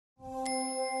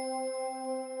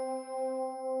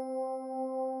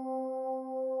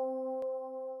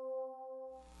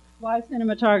Why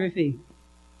cinematography?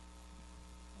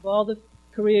 Of all the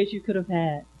careers you could have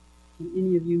had, and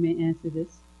any of you may answer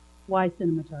this, why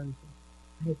cinematography?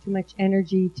 I had too much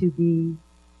energy to be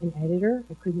an editor.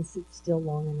 I couldn't sit still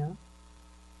long enough.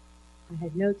 I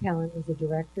had no talent as a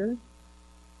director.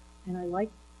 And I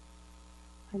liked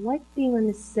being on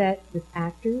the set with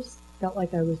actors. Felt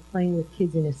like I was playing with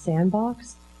kids in a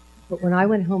sandbox. But when I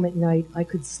went home at night, I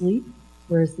could sleep,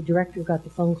 whereas the director got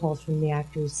the phone calls from the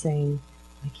actors saying,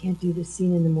 I can't do this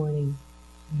scene in the morning.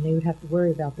 And they would have to worry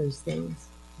about those things.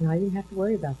 And I didn't have to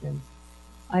worry about them.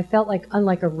 I felt like,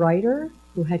 unlike a writer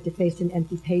who had to face an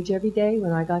empty page every day,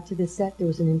 when I got to the set, there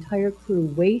was an entire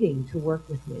crew waiting to work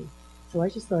with me. So I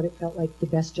just thought it felt like the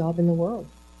best job in the world.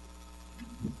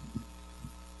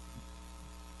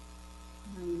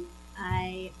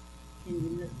 I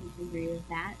can agree with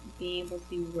that. Being able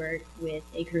to work with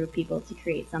a group of people to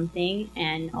create something,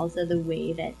 and also the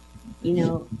way that,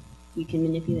 you can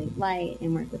manipulate light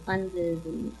and work with lenses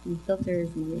and filters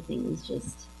and everything is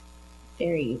just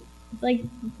very, like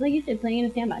you said, playing in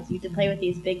a sandbox. You get to play with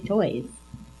these big toys.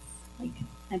 Like,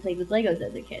 I played with Legos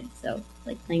as a kid, so it's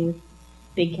like playing with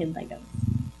big kid Legos.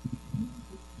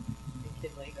 Big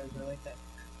kid Legos are like that.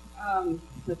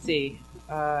 Let's see.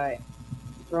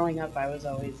 Growing up, I was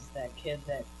always that kid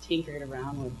that tinkered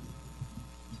around with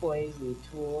toys and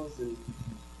tools, and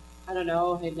I don't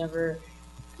know, I never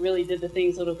really did the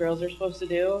things little girls are supposed to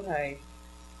do.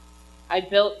 I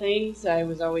built things. I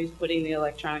was always putting the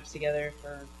electronics together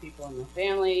for people in the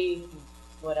family,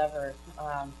 whatever.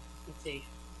 Let's see.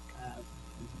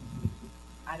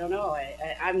 I don't know.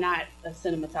 I'm not a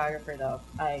cinematographer, though.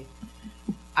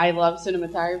 I love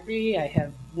cinematography. I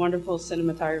have wonderful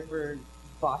cinematographer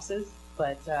bosses,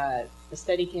 but the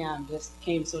steadicam just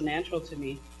came so natural to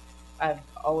me. I've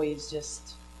always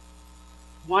just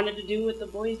wanted to do what the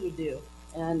boys would do.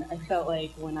 And I felt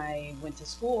like when I went to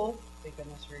school, thank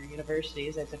goodness for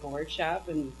universities, I took a workshop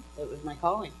and it was my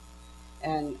calling.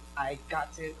 And I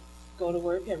got to go to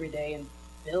work every day and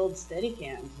build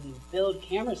steadicams and build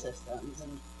camera systems.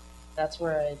 And that's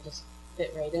where I just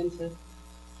fit right into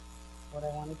what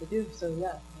I wanted to do. So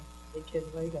yeah, big kids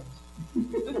Legos.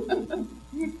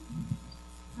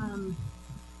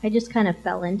 I just kind of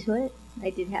fell into it. I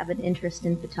did have an interest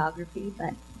in photography,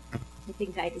 but I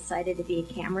think I decided to be a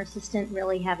camera assistant,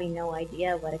 really having no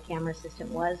idea what a camera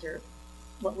assistant was or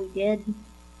what we did.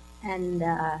 And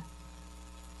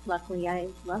luckily, I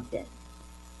loved it.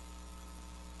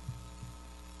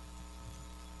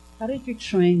 How did you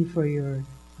train for your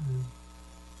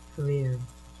career?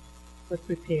 What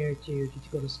prepared you? Did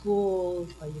you go to school?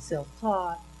 Are you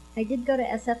self-taught? I did go to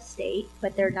SF State,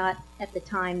 but they're not, at the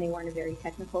time, they weren't a very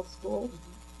technical school.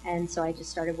 And so I just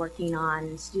started working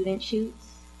on student shoots.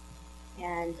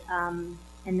 And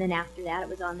then after that, it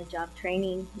was on-the-job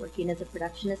training, working as a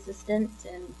production assistant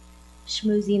and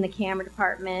schmoozing the camera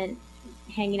department,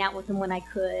 hanging out with them when I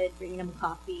could, bringing them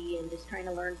coffee, and just trying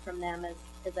to learn from them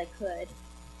as I could.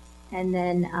 And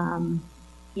then,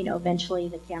 eventually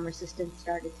the camera assistant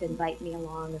started to invite me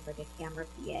along as like a camera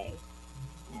PA.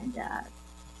 And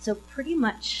so pretty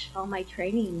much all my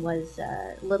training was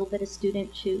a little bit of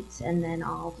student shoots and then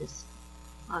all just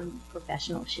on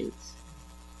professional shoots.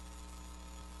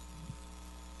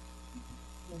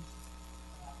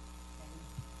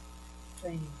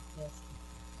 Training, yes.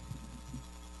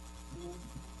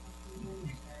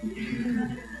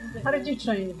 How did you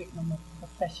train to become a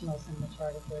professional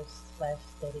cinematographer /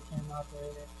 steadicam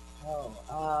operator?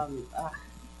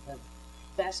 The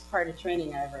best part of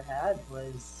training I ever had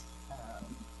was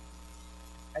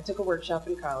I took a workshop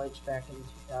in college back in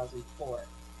 2004,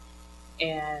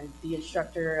 and the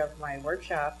instructor of my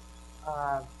workshop,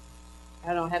 I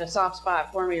don't know, had a soft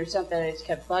spot for me or something. I just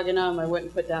kept bugging him. I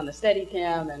wouldn't put down the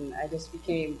Steadicam, and I just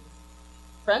became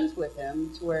friends with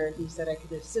him to where he said I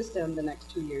could assist him the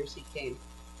next 2 years he came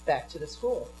back to the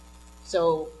school.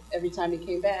 So every time he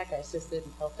came back, I assisted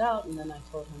and helped out, and then I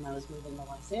told him I was moving to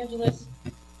Los Angeles,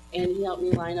 and he helped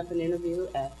me line up an interview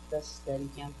at the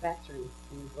Steadicam factory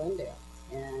in Glendale.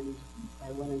 And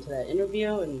I went into that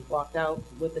interview and walked out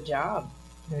with a job.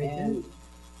 And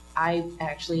I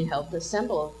actually helped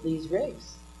assemble these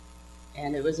rigs.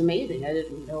 And it was amazing. I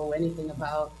didn't know anything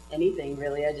about anything,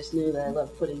 really. I just knew that I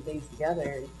loved putting things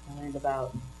together. I learned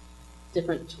about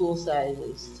different tool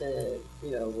sizes to,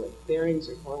 what bearings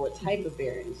are for, what type of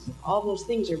bearings. All those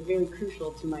things are very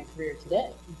crucial to my career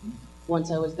today.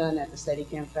 Once I was done at the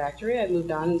Steadicam factory, I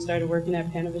moved on and started working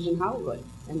at Panavision Hollywood.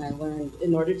 And I learned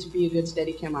in order to be a good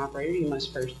Steadicam operator, you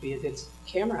must first be a good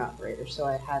camera operator. So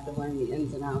I had to learn the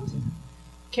ins and outs of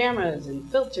cameras and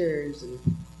filters and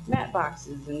matte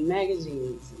boxes and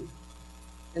magazines.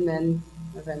 And then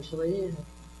eventually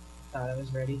thought I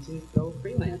was ready to go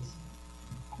freelance.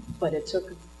 But it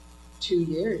took 2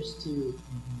 years to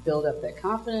build up that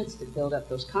confidence, to build up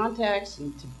those contacts,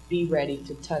 and to be ready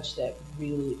to touch that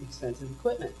really expensive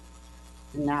equipment.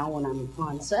 And now when I'm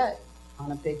on set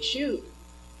on a big shoot,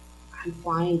 I'm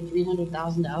flying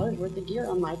 $300,000 worth of gear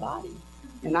on my body.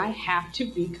 And I have to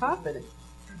be confident.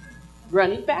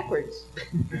 Running backwards.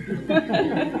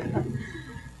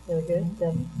 Very good.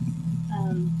 Debbie?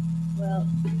 Well,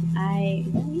 I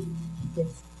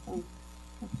Yes.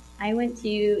 I went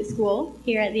to school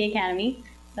here at the academy.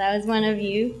 So I was one of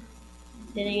you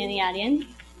sitting in the audience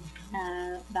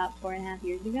about 4.5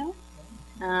 years ago.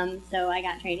 So I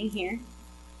got training here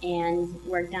and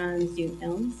worked on student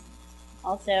films.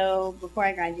 Also, before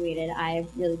I graduated, I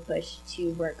really pushed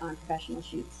to work on professional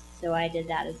shoots. So I did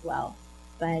that as well.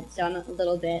 But so I'm a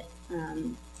little bit,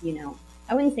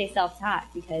 I wouldn't say self-taught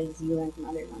because you learn from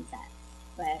others on set.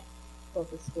 But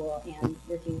both with school and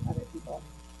working with other people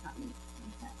taught me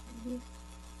on set.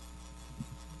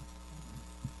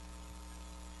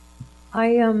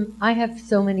 I have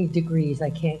so many degrees I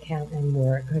can't count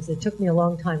anymore because it took me a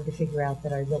long time to figure out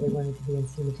that I really wanted to be in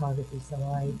cinematography. So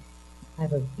I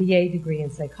have a BA degree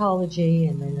in psychology,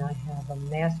 and then I have a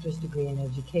master's degree in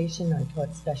education. I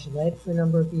taught special ed for a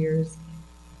number of years.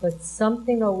 But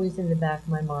something always in the back of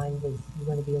my mind was you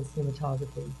want to be in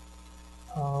cinematography.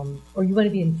 Or you want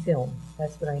to be in film.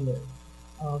 That's what I knew.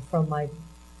 From my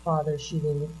father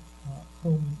shooting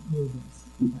home movies,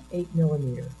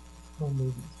 8mm home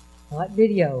movies. Not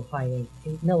video, high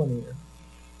 8mm.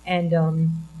 And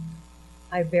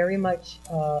I very much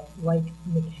like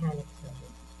mechanics of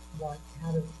it, want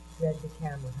how to thread the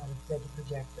camera, how to thread the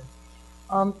projector.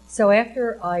 So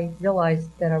after I realized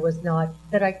that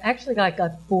I actually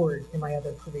got bored in my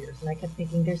other careers, and I kept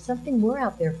thinking, there's something more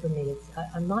out there for me.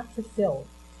 I'm not fulfilled.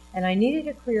 And I needed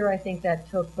a career, I think, that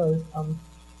took both,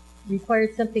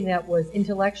 required something that was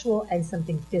intellectual and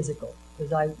something physical,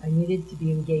 because I needed to be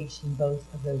engaged in both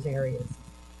of those areas.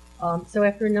 So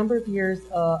after a number of years,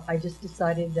 I just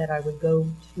decided that I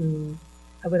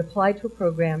would apply to a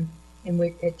program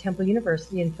at Temple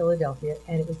University in Philadelphia,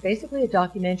 and it was basically a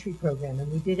documentary program,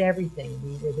 and we did everything.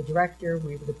 We were the director,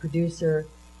 we were the producer,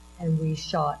 and we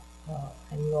shot,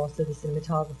 and we were also the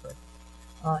cinematographer.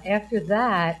 After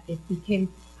that, it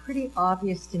became pretty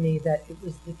obvious to me that it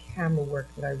was the camera work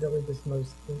that I really was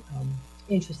most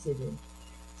interested in.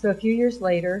 So a few years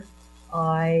later,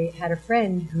 I had a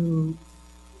friend who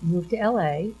moved to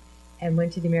LA and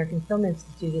went to the American Film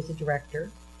Institute as a director.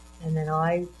 And then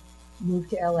I moved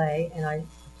to LA and I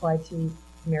applied to the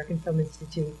American Film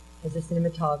Institute as a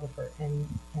cinematographer. And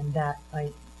that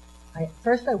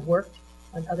first I worked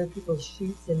on other people's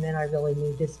shoots, and then I really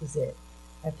knew this was it.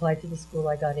 I applied to the school,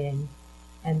 I got in,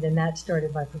 and then that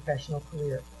started my professional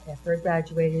career. After I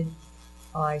graduated,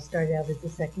 I started out as a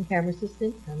second camera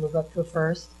assistant. I moved up to a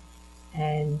first.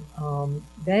 And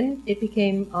then it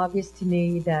became obvious to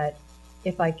me that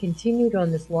if I continued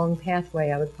on this long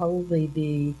pathway, I would probably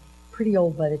be pretty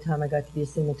old by the time I got to be a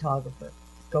cinematographer,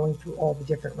 going through all the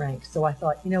different ranks. So I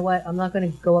thought, you know what, I'm not going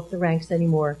to go up the ranks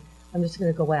anymore. I'm just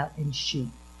going to go out and shoot.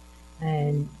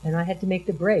 And I had to make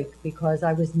the break because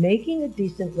I was making a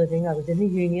decent living. I was in the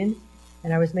union,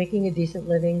 and I was making a decent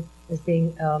living as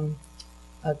being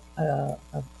a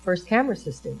first camera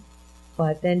assistant.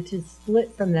 But then to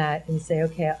split from that and say,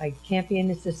 okay, I can't be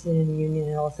an assistant in the union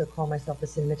and also call myself a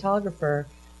cinematographer,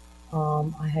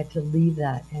 I had to leave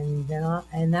that. And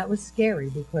that was scary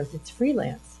because it's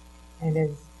freelance. And as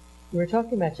we were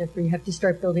talking about, Jennifer, you have to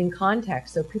start building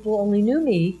contacts. So people only knew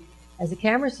me as a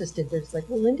camera assistant. They're just like,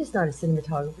 well, Linda's not a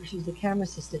cinematographer. She's a camera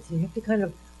assistant. So you have to kind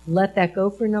of let that go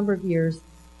for a number of years.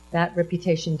 That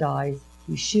reputation dies.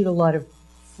 You shoot a lot of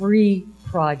free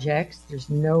projects. There's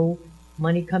no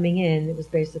money coming in. It was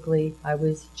basically, I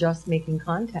was just making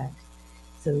contacts.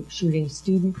 So shooting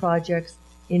student projects,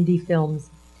 indie films.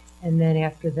 And then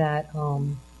after that,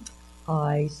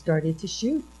 I started to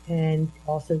shoot and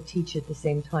also teach at the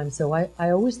same time. So I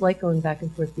always like going back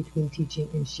and forth between teaching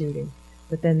and shooting.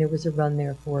 But then there was a run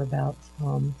there for about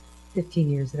 15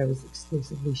 years that I was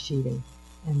exclusively shooting.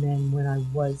 And then when I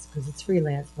was, because it's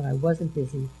freelance, when I wasn't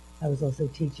busy, I was also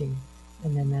teaching.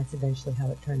 And then that's eventually how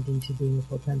it turned into being a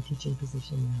full-time teaching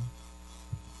position now.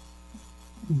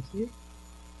 Thank you.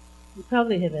 You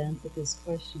probably have answered this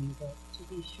question, but to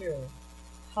be sure,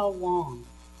 how long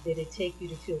did it take you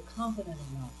to feel confident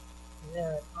enough? Was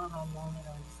there an aha moment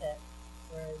on set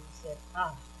where you said,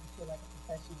 I feel like a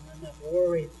professional and I'm not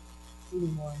worried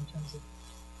anymore in terms of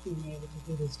being able to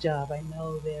do this job? I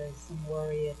know there's some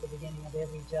worry at the beginning of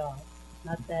every job,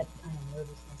 not that kind of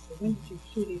nervousness. But when did you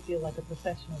truly feel like a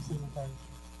professional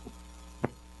cinematographer?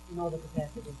 in all the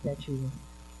capacities that you were?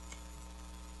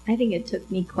 I think it took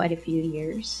me quite a few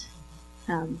years.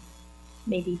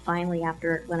 Maybe finally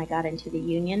after when I got into the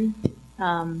union.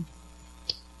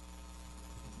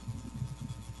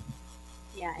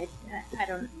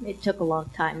 It took a long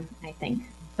time, I think.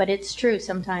 But it's true,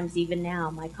 sometimes even now,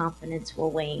 my confidence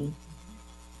will wane.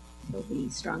 It'll be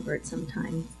stronger at some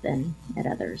times than at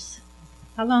others.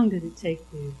 How long did it take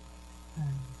to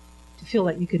feel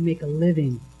like you could make a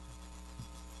living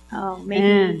Maybe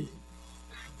and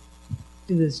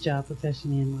do this job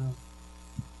professionally and well?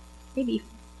 maybe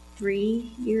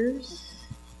 3 years.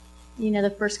 The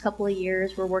first couple of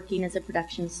years we're working as a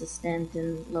production assistant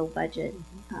and low budget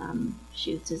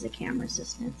shoots as a camera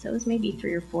assistant. So it was maybe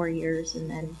 3 or 4 years, and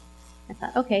then I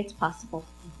thought, okay, it's possible.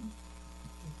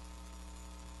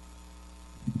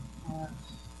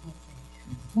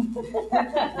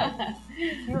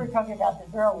 You were talking about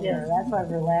this earlier. That's why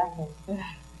we're laughing.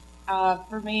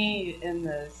 For me, in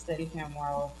the steadicam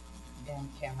world and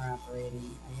camera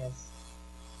operating, I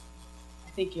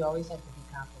think you always have to be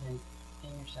confident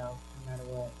in yourself, no matter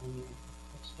what, when you're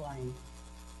exploring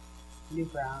new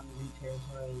ground, new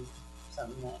territory,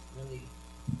 something that really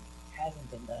hasn't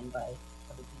been done by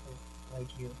other people like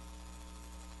you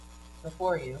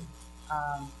before you.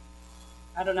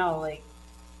 I don't know, like,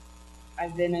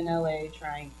 I've been in LA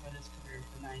trying for this career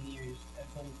for 9 years.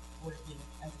 I've been working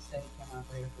as a steadicam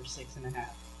operator for 6.5.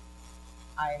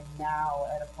 I'm now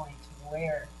at a point to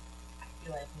where I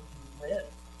feel like I can live,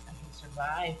 I can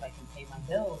survive, I can pay my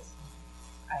bills.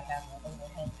 I have an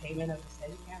overhead payment of the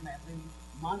Steadicam every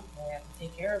month that I have to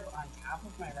take care of on top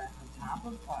of my rent, on top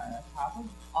of car, on top of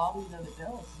all these other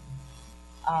bills.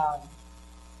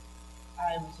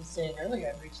 I was just saying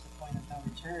earlier, I've reached the point of no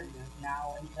return. I've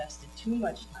now invested too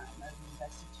much time. I've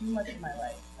invested too much in my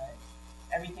life.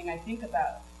 Everything I think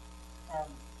about, from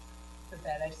the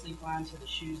bed I sleep on to the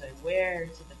shoes I wear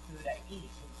to the food I eat,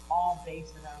 it's all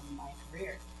based around my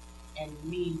career and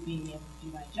me being able to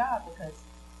do my job. Because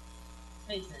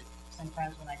face it,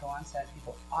 sometimes when I go on set,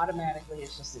 people automatically,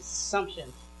 it's just this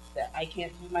assumption that I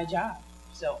can't do my job.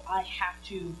 So I have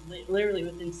to literally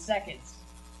within seconds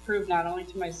prove not only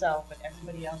to myself but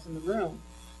everybody else in the room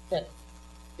that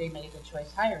they made a good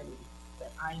choice hiring me,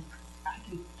 that I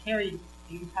can carry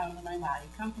 80 pounds of my body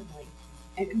comfortably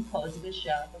and compose the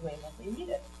show the way that they need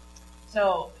it.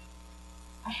 So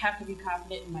I have to be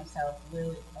confident in myself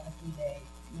literally every day,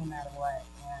 no matter what.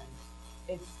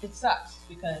 And it sucks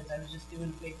because I was just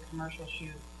doing a big commercial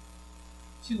shoot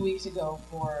 2 weeks ago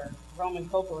for Roman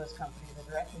Coppola's company, the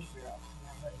Directors Bureau.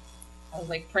 And I was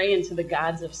like praying to the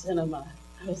gods of cinema.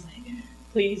 I was like,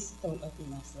 please don't let me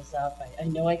mess this up. I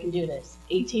know I can do this.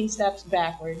 18 steps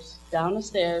backwards, down the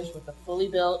stairs with a fully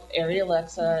built Arri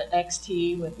Alexa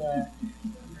XT with a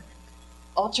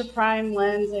ultra prime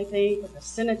lens, I think, with a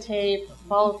Cinetape, a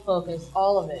follow focus,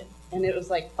 all of it. And it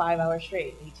was like 5 hours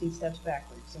straight, 18 steps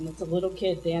backwards. And it's a little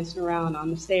kid dancing around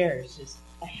on the stairs. Just,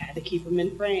 I had to keep him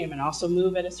in frame and also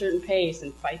move at a certain pace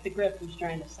and fight the grip who's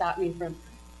trying to stop me from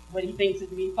what he thinks is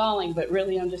me falling, but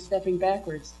really I'm just stepping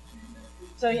backwards.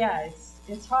 So yeah,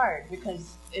 it's hard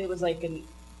because it was like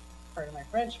pardon my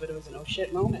French, but it was an oh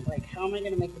shit moment. Like, how am I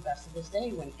going to make the best of this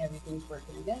day when everything's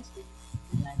working against me?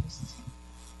 And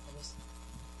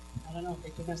I don't know,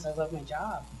 thank goodness I love my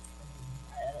job.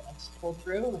 I just pulled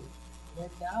through and it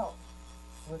worked out.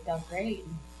 It worked out great.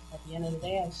 And at the end of the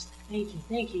day, I just,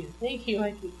 thank you.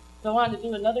 I can go on to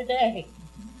do another day.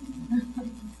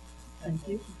 Thank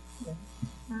you.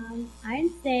 I'd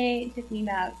say it took me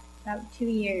about 2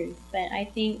 years, but I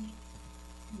think,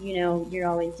 you're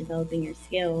always developing your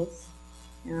skills.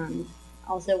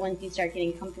 Also, once you start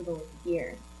getting comfortable with the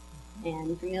gear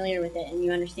and familiar with it and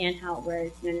you understand how it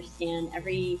works, you understand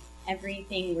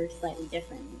everything works slightly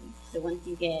differently. So once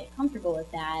you get comfortable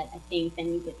with that, I think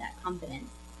then you get that confidence.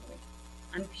 Like,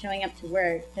 I'm showing up to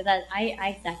work because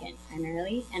I second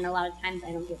primarily, and a lot of times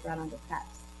I don't get brought onto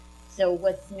preps. So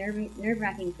what's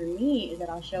nerve-wracking for me is that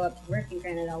I'll show up to work, and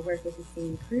granted I'll work with the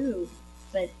same crew,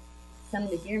 but some of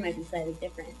the gear might be slightly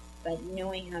different. But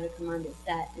knowing how to come onto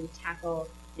set and tackle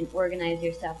and organize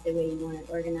your stuff the way you want it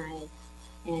organized,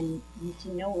 and to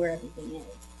know where everything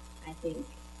is, I think,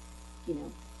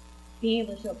 being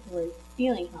able to show up to work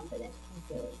feeling confident,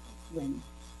 I feel like when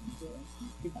you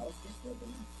develop your skills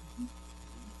enough.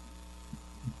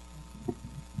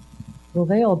 Well,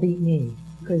 they all beat me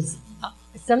because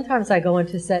sometimes I go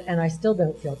into set and I still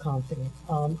don't feel confident.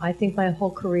 I think my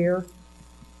whole career,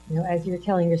 as you're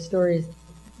telling your stories,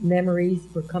 memories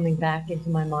were coming back into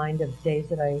my mind of days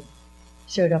that I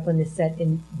showed up on the set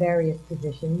in various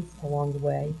positions along the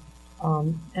way,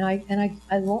 and I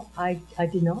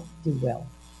did not do well.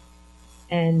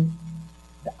 And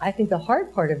I think the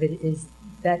hard part of it is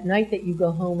that night that you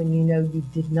go home and you know you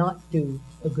did not do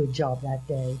a good job that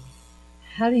day.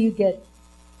 How do you get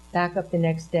back up the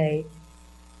next day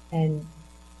and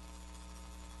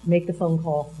make the phone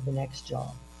call for the next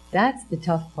job? That's the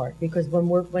tough part, because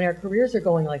when our careers are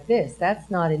going like this,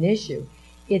 that's not an issue.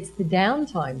 It's the down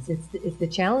times. It's the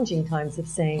challenging times of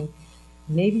saying,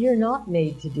 maybe you're not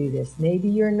made to do this. Maybe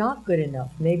you're not good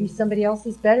enough. Maybe somebody else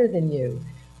is better than you.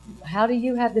 How do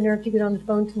you have the nerve to get on the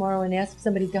phone tomorrow and ask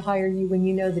somebody to hire you when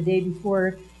you know the day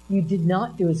before you did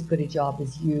not do as good a job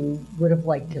as you would have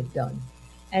liked to have done?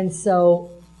 And so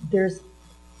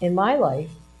in my life,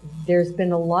 there's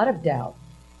been a lot of doubt,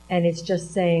 and it's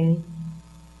just saying,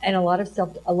 and a lot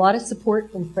of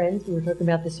support from friends. We were talking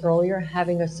about this earlier,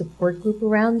 having a support group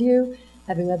around you,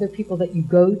 having other people that you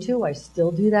go to. I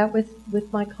still do that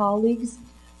with my colleagues,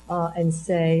 and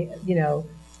say,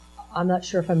 I'm not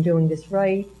sure if I'm doing this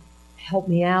right. Help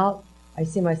me out. I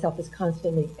see myself as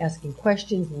constantly asking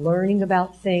questions, learning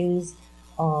about things.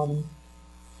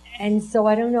 And so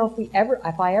I don't know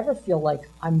if I ever feel like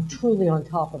I'm truly on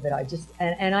top of it.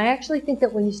 And I actually think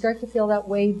that when you start to feel that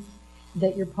way,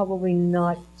 that you're probably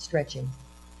not stretching.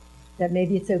 That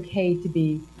maybe it's okay to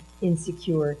be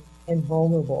insecure and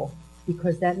vulnerable,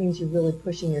 because that means you're really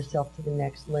pushing yourself to the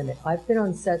next limit. I've been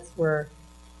on sets where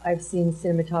I've seen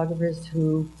cinematographers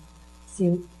who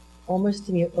seem almost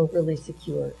to me overly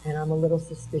secure, and I'm a little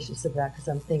suspicious of that, because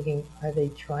I'm thinking, are they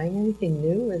trying anything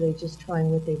new, or are they just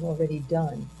trying what they've already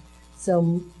done?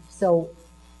 So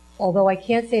although I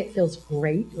can't say it feels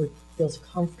great or feels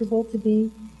comfortable to be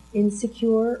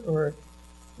insecure or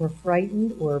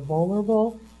frightened or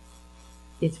vulnerable,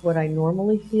 it's what I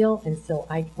normally feel, and so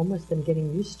I almost am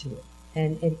getting used to it,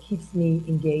 and it keeps me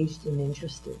engaged and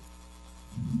interested.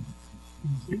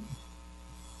 Thank you.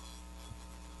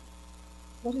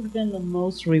 What has been the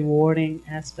most rewarding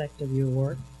aspect of your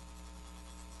work?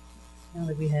 Now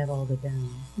that we have all the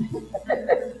downs.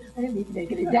 I didn't even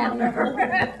make it a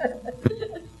downer.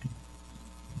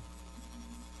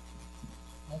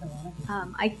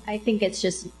 I think it's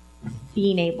just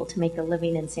being able to make a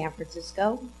living in San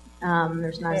Francisco.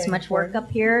 There's not as much work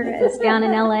up here as down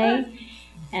in LA,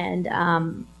 and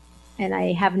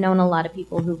I have known a lot of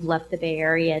people who've left the Bay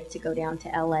Area to go down to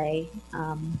LA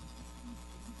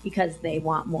because they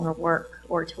want more work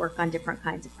or to work on different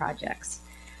kinds of projects.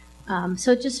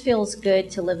 So it just feels good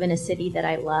to live in a city that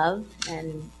I love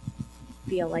and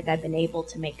feel like I've been able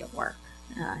to make it work.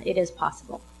 It is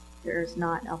possible. There's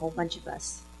not a whole bunch of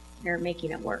us here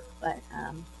making it work, but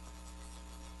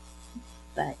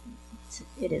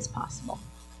it is possible.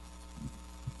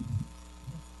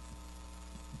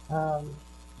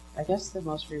 I guess the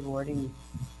most rewarding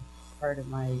part of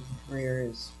my career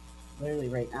is literally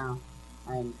right now.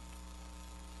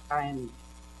 I'm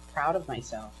proud of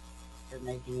myself for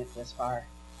making it this far.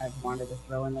 I've wanted to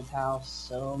throw in the towel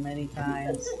so many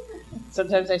times.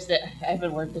 Sometimes I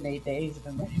haven't worked in 8 days and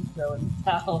I'm ready to throw in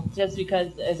the towel, just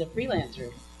because as a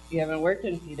freelancer, you haven't worked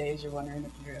in a few days, you're wondering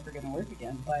if you're ever going to work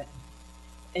again. But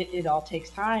it all takes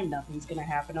time. Nothing's going to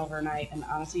happen overnight. And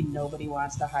honestly, nobody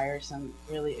wants to hire some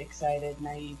really excited,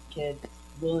 naive kid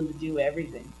willing to do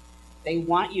everything. They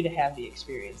want you to have the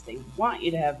experience. They want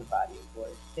you to have the body of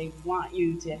work. They want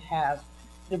you to have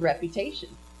the reputation.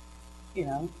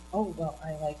 Oh, well,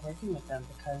 I like working with them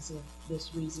because of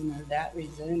this reason or that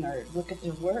reason, or look at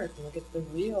their work, look at the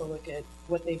reel, look at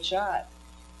what they've shot.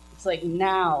 It's like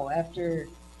now, after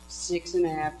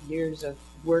 6.5 years of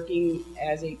working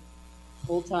as a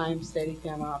full-time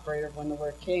steadicam operator when the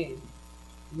work came,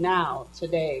 now,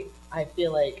 today, I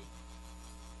feel like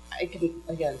I can,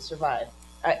 again, survive.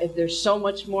 If there's so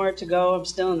much more to go, I'm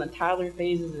still in the toddler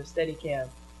phases of steadicam,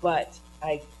 but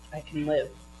I can live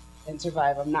and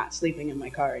survive. I'm not sleeping in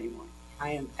my car anymore. I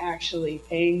am actually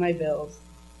paying my bills,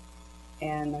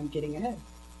 and I'm getting ahead.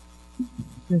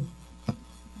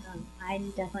 I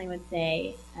definitely would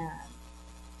say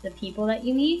the people that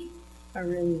you meet are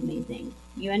really amazing.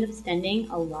 You end up spending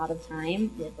a lot of time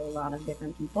with a lot of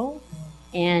different people,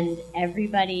 and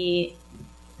everybody,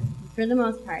 for the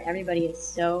most part, everybody is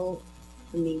so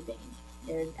amazing.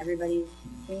 When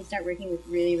you start working with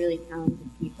really, really talented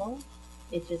people,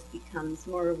 it just becomes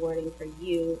more rewarding for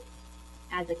you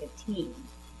as like a team.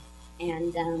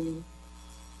 And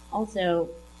also,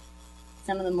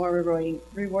 some of the more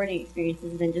rewarding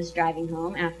experiences than just driving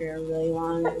home after a really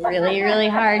long, really, really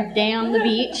hard day on the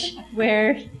beach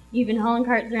where you've been hauling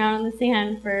carts around on the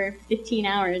sand for 15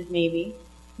 hours maybe.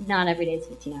 Not every day is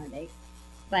 15-hour days.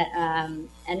 But, and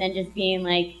then just being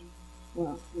like,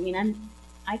 well, I mean, I'm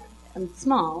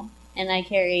small, and I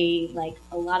carry like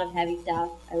a lot of heavy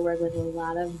stuff. I work with a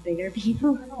lot of bigger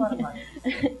people. A lot of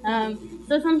money.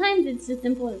 So sometimes it's just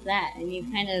simple as that, and you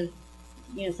kind of,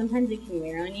 you know, sometimes it can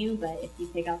wear on you, but if you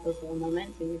pick out those little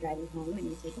moments when you're driving home and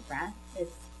you take a breath,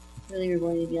 it's really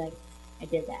rewarding to be like, I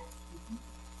did that.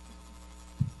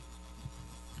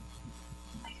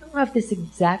 I don't know if this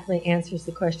exactly answers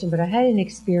the question, but I had an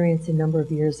experience a number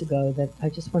of years ago that I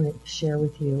just want to share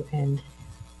with you. And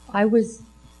I was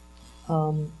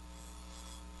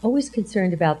always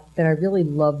concerned about that I really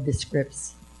loved the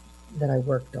scripts that I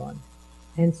worked on.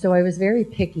 And so I was very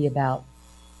picky about,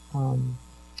 oh,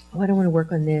 I don't want to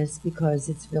work on this because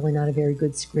it's really not a very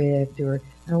good script, or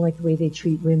I don't like the way they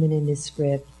treat women in this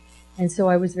script. And so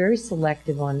I was very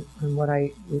selective on what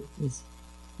I was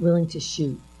willing to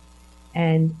shoot.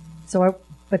 And so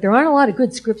but there aren't a lot of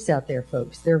good scripts out there,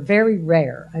 folks. They're very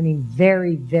rare. I mean,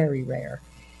 very, very rare.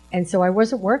 And so I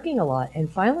wasn't working a lot. And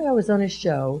finally I was on a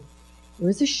show. It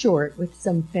was a short with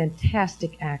some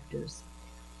fantastic actors.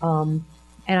 And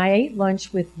I ate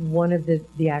lunch with one of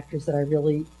the actors that I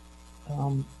really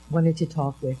wanted to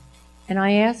talk with. And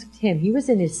I asked him, he was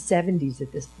in his 70s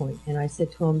at this point, and I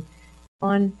said to him,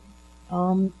 John,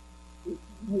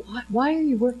 why are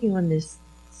you working on this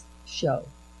show?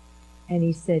 And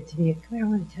he said to me, come here, I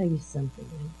want to tell you something.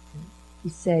 And he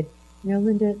said, you know,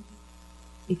 Linda,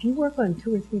 if you work on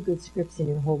 2 or 3 good scripts in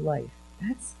your whole life,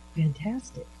 that's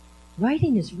fantastic.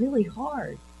 Writing is really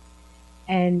hard.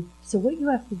 And so what you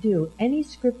have to do, any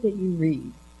script that you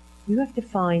read, you have to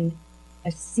find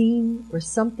a scene or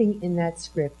something in that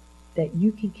script that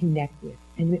you can connect with.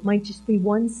 And it might just be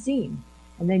one scene.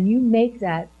 And then you make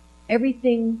that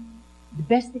everything the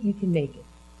best that you can make it.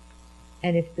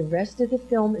 And if the rest of the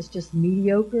film is just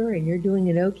mediocre and you're doing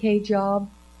an okay job,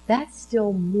 that's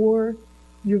still more,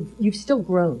 you've still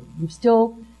grown. You've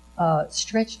still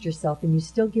stretched yourself, and you've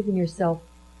still given yourself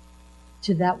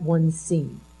to that one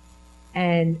scene.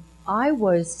 And I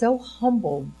was so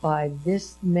humbled by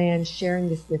this man sharing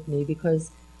this with me,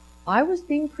 because I was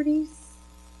being pretty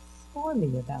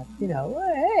stormy about,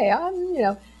 hey,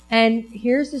 I'm. And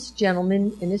here's this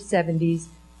gentleman in his 70s,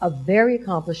 a very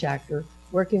accomplished actor,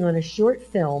 working on a short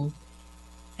film.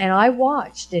 And I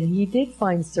watched, and he did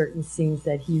find certain scenes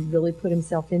that he really put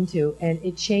himself into, and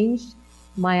it changed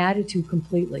my attitude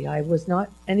completely. I was not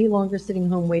any longer sitting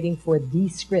home waiting for the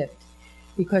script,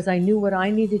 because I knew what I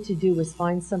needed to do was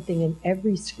find something in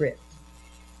every script.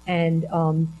 And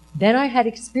then I had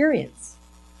experience.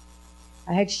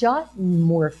 I had shot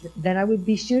more, then I would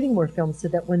be shooting more films, so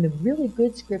that when the really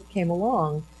good script came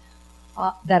along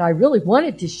that I really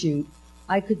wanted to shoot,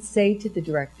 I could say to the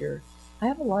director, I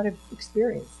have a lot of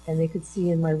experience, and they could see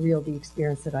in my reel the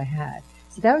experience that I had.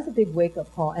 So that was a big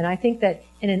wake-up call, and I think that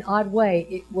in an odd way,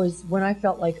 it was when I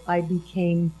felt like I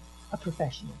became a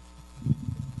professional.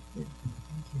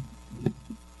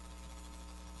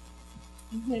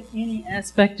 Is there any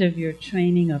aspect of your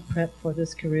training or prep for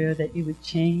this career that you would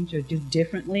change or do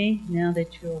differently now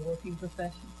that you're a working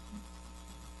professional?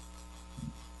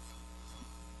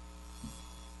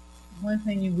 One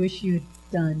thing you wish you'd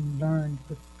learned,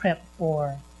 prep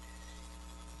for?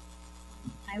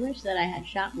 I wish that I had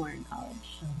shot more in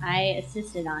college. I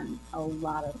assisted on a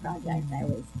lot of projects. I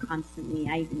was constantly,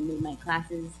 I even moved my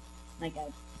classes like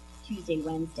a Tuesday,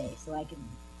 Wednesday, so I could,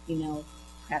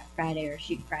 prep Friday or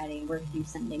shoot Friday and work through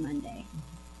Sunday, Monday.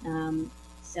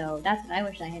 So that's what I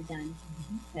wish I had done,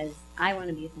 because I want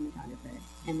to be a cinematographer.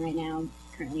 And right now,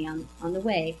 currently on the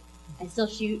way, I still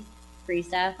shoot free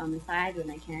stuff on the side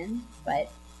when I can, but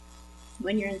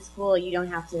when you're in school, you don't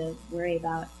have to worry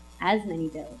about as many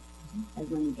bills as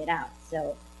when you get out.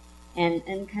 So, and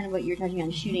kind of what you're touching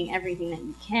on, shooting everything that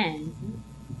you can,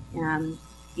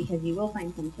 because you will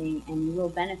find something and you will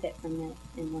benefit from it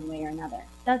in one way or another.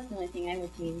 That's the only thing I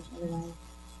would change otherwise.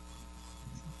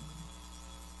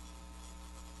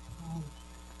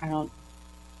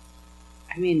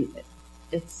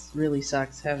 It really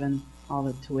sucks having all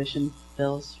the tuition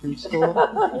bills from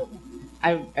school.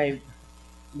 I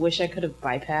wish I could have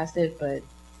bypassed it, but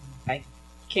I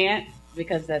can't,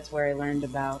 because that's where I learned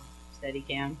about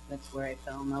steadicam. That's where I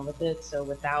fell in love with it. So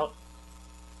without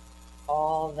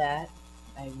all that,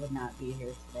 I would not be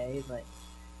here today. But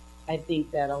I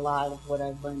think that a lot of what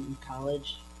I've learned in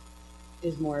college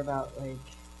is more about like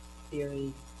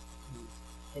theory and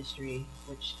history,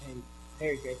 which I'm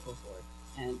very grateful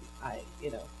for. And I,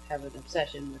 have an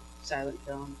obsession with silent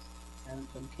film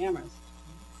cameras,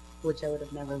 which I would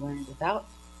have never learned without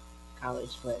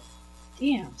college. But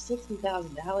damn,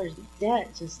 $60,000 in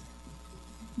debt just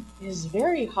is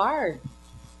very hard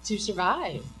to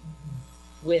survive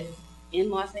with in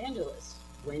Los Angeles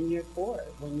when you're poor,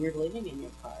 when you're living in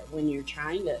your car, when you're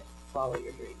trying to follow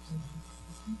your dreams.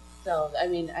 So, I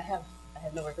mean, I have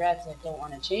no regrets. I don't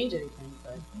want to change anything,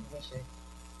 but I wish I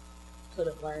could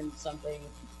have learned something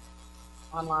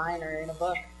online or in a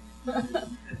book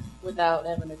without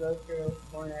having to go through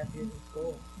 4.5 years of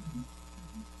school.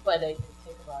 But I did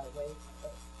take a lot away from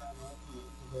it, and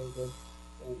it was a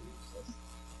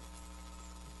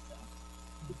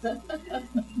very good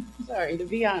thing. Sorry, to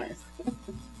be honest.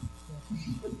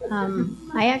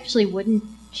 I actually wouldn't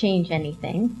change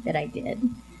anything that I did.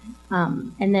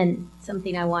 And then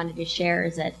something I wanted to share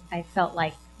is that I felt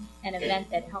like an event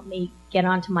that helped me get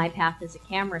onto my path as a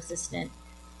camera assistant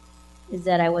is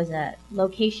that I was a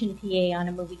location PA on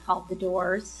a movie called The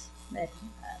Doors that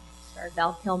starred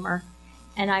Val Kilmer.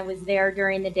 And I was there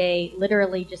during the day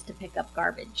literally just to pick up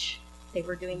garbage. They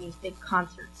were doing these big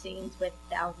concert scenes with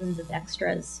thousands of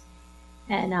extras.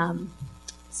 And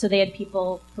so they had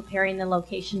people preparing the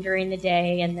location during the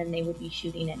day, and then they would be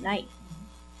shooting at night.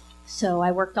 So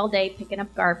I worked all day picking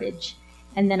up garbage,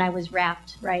 and then I was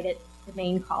wrapped right at the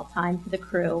main call time for the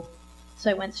crew. So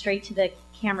I went straight to the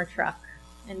camera truck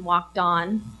and walked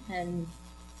on, and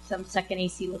some second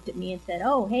AC looked at me and said,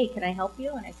 "Oh, hey, can I help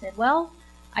you?" And I said, "Well,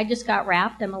 I just got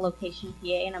wrapped. I'm a location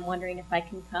PA, and I'm wondering if I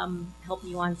can come help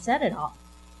you on set at all."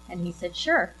 And he said,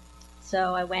 "Sure."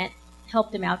 So I went,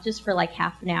 helped him out just for like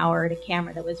half an hour at a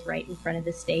camera that was right in front of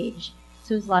the stage.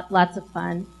 So it was lots of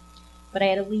fun. But I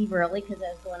had to leave early because I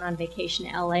was going on vacation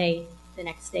to LA the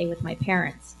next day with my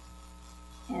parents.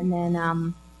 And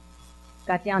then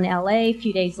got down to LA. A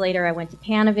few days later, I went to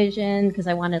Panavision because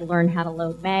I wanted to learn how to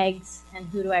load mags. And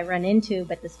who do I run into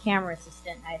but this camera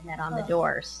assistant I had met on The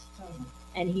Doors.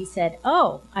 And he said,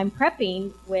 "Oh, I'm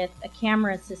prepping with a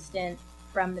camera assistant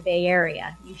from the Bay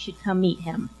Area. You should come meet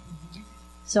him."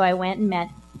 So I went and met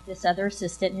this other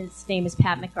assistant. His name is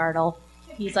Pat McArdle.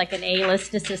 He's like an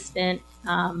A-list assistant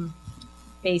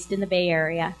based in the Bay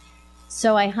Area.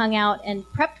 So I hung out and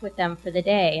prepped with them for the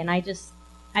day. And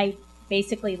I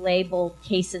basically labeled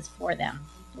cases for them,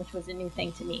 which was a new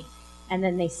thing to me. And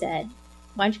then they said,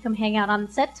 "Why don't you come hang out on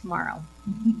the set tomorrow?"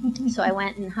 So I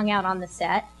went and hung out on the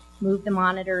set, moved the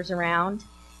monitors around,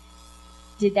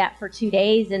 did that for 2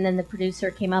 days. And then the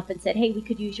producer came up and said, "Hey, we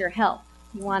could use your help.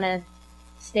 You want to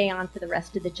stay on for the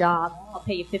rest of the job? I'll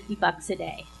pay you $50 a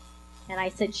day." And I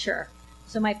said, "Sure."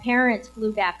 So my parents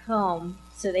flew back home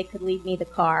so they could leave me the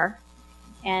car.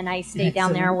 And I stayed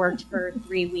down there and worked for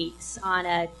 3 weeks on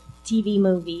a TV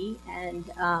movie. And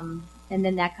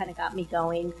then that kind of got me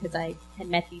going because I had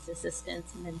met these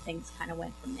assistants, and then things kind of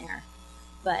went from there.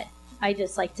 But I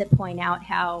just like to point out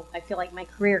how I feel like my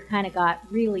career kind of got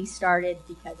really started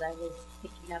because I was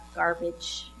picking up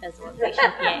garbage as a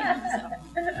location PA.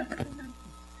 So.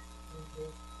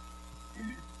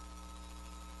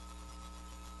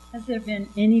 Has there been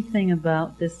anything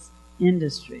about this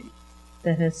industry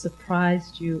that has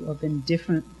surprised you or been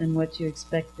different than what you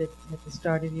expected at the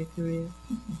start of your career?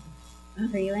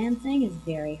 Freelancing is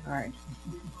very hard.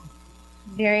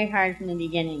 Very hard from the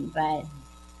beginning, but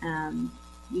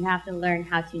you have to learn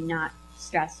how to not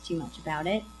stress too much about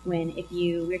it. We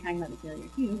were talking about the failure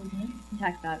too. We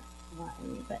talked about it a lot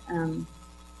earlier, but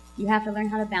you have to learn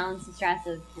how to balance the stress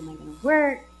of, am I going to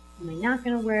work? Am I not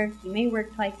going to work? You may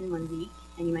work twice in 1 week,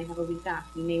 and you might have a week off.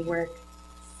 You may work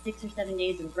 6 or 7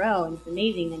 days in a row, and it's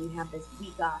amazing. Then you have this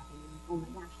week off, and oh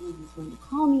my gosh, nobody's going to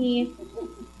call me.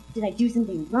 Did I do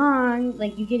something wrong?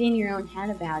 Like, you get in your own head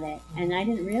about it. And I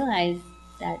didn't realize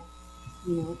that,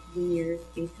 when you're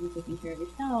basically taking care of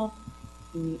yourself,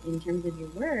 in terms of your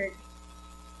work,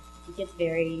 it gets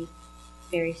very,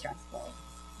 very stressful.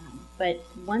 But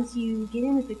once you get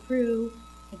in with the crew,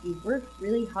 if you work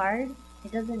really hard,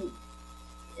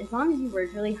 as long as you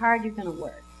work really hard, you're going to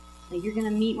work. Like, you're going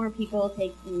to meet more people,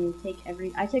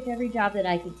 I took every job that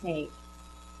I could take,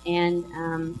 and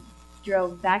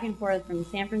drove back and forth from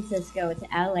San Francisco to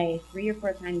LA 3 or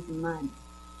 4 times a month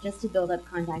just to build up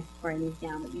contacts before I moved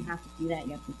down. But you have to do that.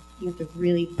 You have to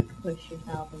really push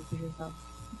yourself and push yourself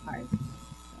hard. So.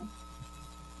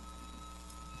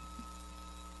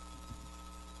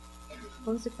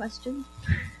 What was the question?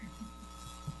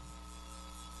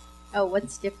 Oh,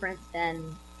 what's different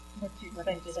than What you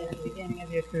expected at the beginning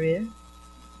of your career?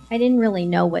 I didn't really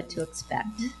know what to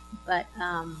expect, but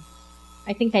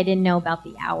I think I didn't know about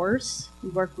the hours. We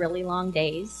work really long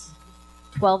days.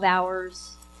 12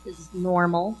 hours is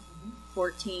normal.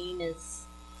 14 is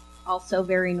also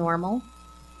very normal.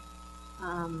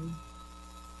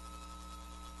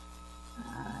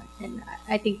 And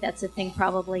I think that's a thing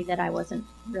probably that I wasn't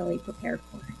really prepared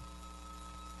for.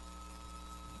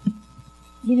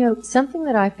 Something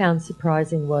that I found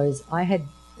surprising was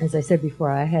as I said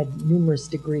before, I had numerous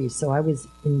degrees. So I was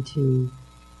into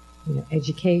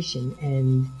education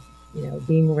and,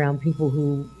 being around people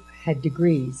who had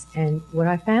degrees. And what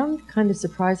I found kind of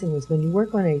surprising was when you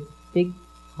work on a big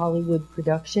Hollywood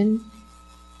production,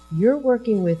 you're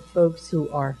working with folks who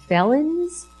are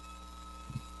felons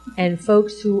and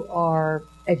folks who are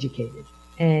educated.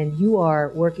 And you are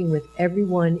working with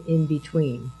everyone in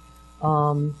between.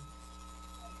 And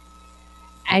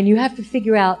you have to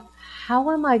figure out,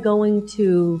 how am I going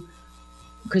to,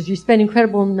 because you spend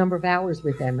incredible number of hours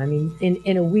with them. I mean,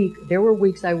 in a week, there were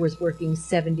weeks I was working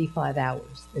 75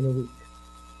 hours in a week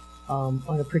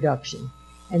on a production.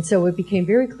 And so it became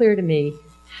very clear to me,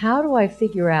 how do I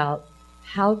figure out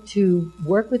how to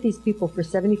work with these people for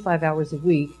 75 hours a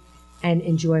week and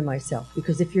enjoy myself?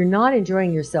 Because if you're not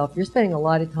enjoying yourself, you're spending a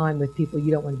lot of time with people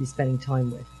you don't want to be spending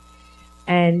time with.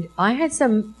 And I had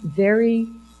some very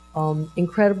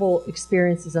incredible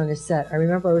experiences on a set. I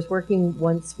remember I was working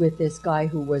once with this guy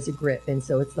who was a grip, and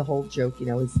so it's the whole joke,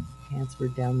 his pants were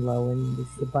down low and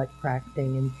it's the butt crack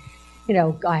thing,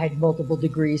 and I had multiple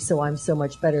degrees, so I'm so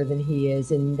much better than he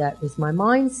is, and that was my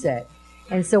mindset.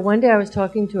 And so one day I was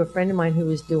talking to a friend of mine who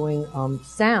was doing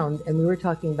sound, and we were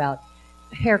talking about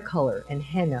hair color and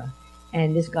henna.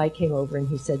 And this guy came over and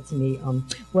he said to me,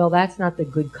 well, that's not the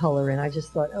good color. And I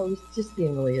just thought, oh, he's just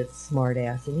being really a smart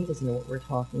ass and he doesn't know what we're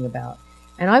talking about.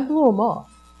 And I blew him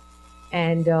off.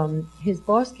 And his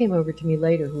boss came over to me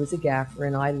later, who was a gaffer,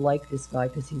 and I liked this guy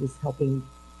because he was helping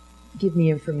give me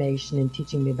information and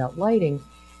teaching me about lighting.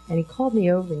 And he called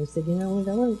me over and he said, I want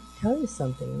to tell you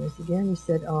something. And I said, yeah. And he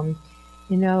said,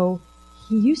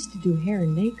 he used to do hair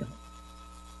and makeup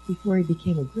before he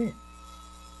became a grip.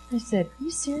 I said, are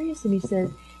you serious? And he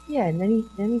said, yeah. And then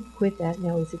he quit that.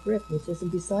 Now he's a grip. And he says, and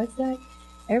besides that,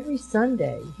 every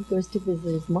Sunday he goes to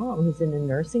visit his mom, who's in a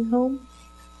nursing home,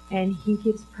 and he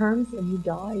gives perms and he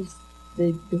dyes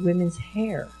the women's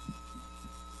hair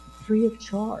free of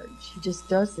charge. He just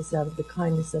does this out of the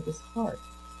kindness of his heart.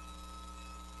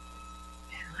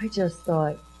 And I just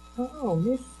thought, oh,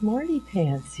 Miss Smarty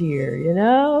Pants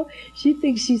here, she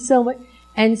thinks she's so much.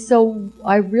 And so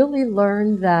I really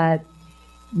learned that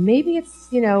maybe it's,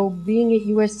 being at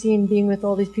USC and being with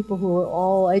all these people who are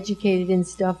all educated and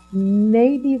stuff,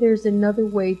 maybe there's another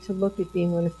way to look at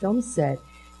being on a film set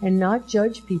and not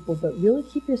judge people, but really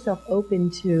keep yourself open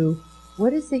to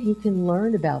what is it you can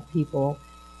learn about people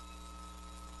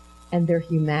and their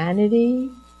humanity,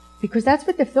 because that's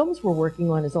what the films we're working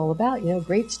on is all about.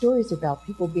 Great stories about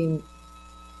people's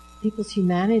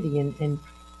humanity and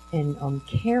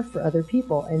care for other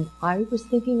people. And I was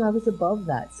thinking I was above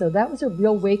that. So that was a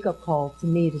real wake-up call to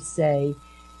me to say,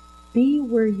 be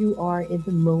where you are in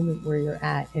the moment where you're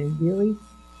at and really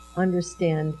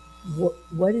understand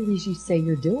what it is you say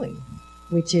you're doing,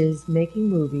 which is making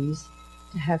movies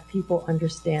to have people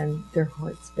understand their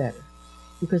hearts better.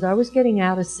 Because I was getting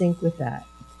out of sync with that.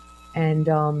 And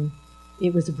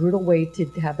it was a brutal way to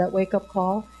have that wake-up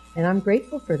call. And I'm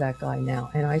grateful for that guy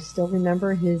now. And I still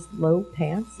remember his low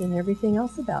pants and everything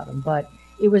else about him. But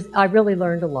I really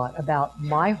learned a lot about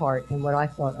my heart and what I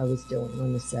thought I was doing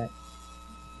on the set.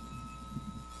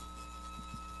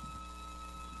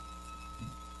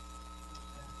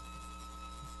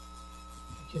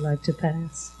 Would you like to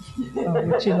pass? Or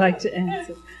would you like to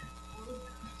answer?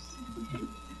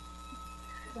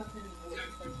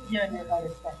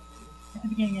 At the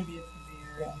beginning of your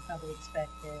career, you probably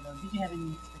expected, or did you have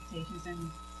any expectations?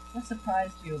 And what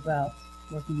surprised you about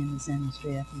working in this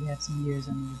industry after you had some years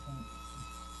under your belt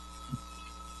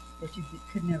that you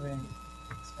could never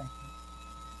expect?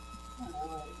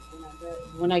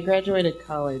 When I graduated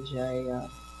college, I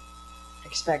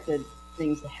expected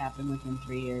things to happen within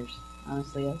 3 years.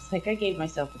 Honestly, I was like, I gave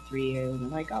myself a 3 years, and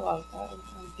I'm like, I'll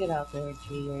get out there in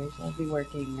 3 years. I'll be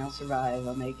working. I'll survive.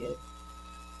 I'll make it.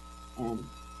 And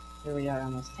here we are,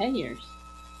 almost 10 years,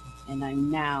 and I'm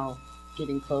now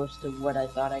getting close to what I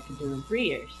thought I could do in 3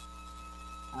 years.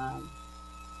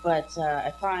 But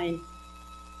I find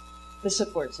the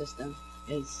support system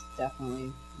is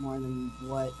definitely more than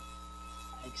what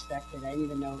I expected. I didn't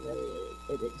even know that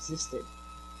it existed.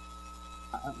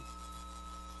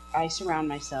 I surround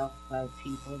myself by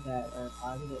people that are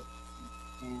positive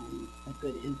and a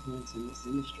good influence in this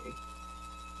industry.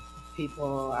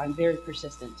 I'm very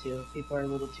persistent too. If people are a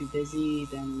little too busy,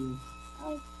 then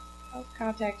I'll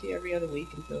contact you every other week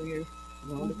until you're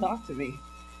willing to talk to me.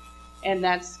 And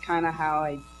that's kind of how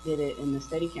I did it in the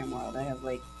steadicam world. I have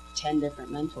like 10 different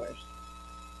mentors,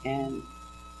 and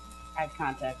I've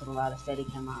contacted a lot of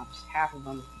steadicam ops. Half of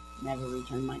them never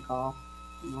returned my call,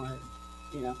 nor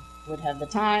would have the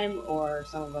time, or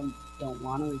some of them don't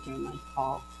want to return my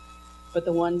call. But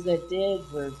the ones that did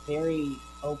were very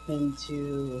open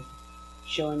to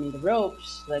showing me the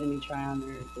ropes, letting me try on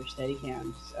their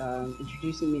steadicams,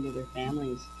 introducing me to their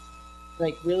families,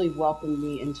 like really welcomed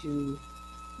me into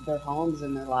their homes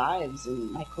and their lives.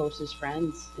 And my closest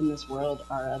friends in this world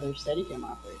are other steadicam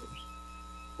operators.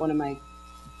 One of my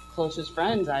closest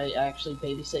friends, I actually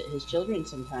babysit his children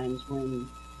sometimes when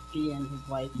he and his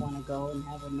wife want to go and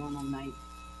have a normal night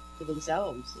to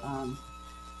themselves.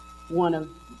 One of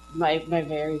my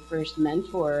very first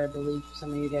mentor, I believe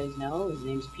some of you guys know, his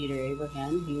name's Peter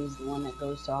Abraham. He was the one that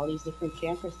goes to all these different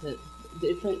campuses,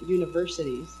 different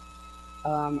universities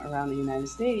around the United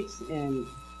States, and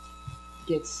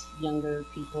gets younger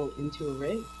people into a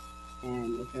rig.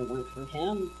 And if it weren't for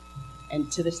him,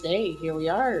 and to this day, here we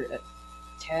are,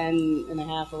 10 and a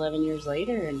half, 11 years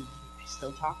later, and I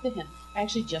still talk to him. I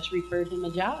actually just referred him a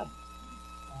job.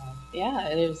 Yeah,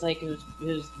 and it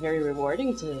was very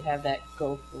rewarding to have that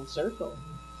go full circle.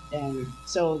 And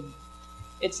so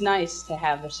it's nice to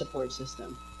have a support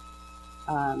system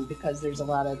because there's a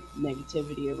lot of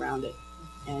negativity around it.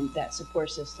 And that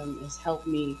support system has helped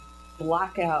me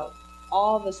block out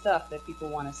all the stuff that people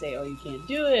want to say, oh, you can't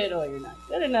do it, oh, you're not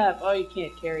good enough, oh, you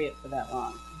can't carry it for that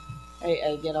long.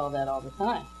 I get all that all the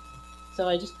time. So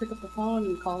I just pick up the phone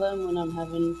and call them when I'm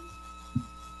having,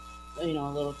 a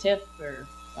little tiff or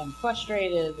I'm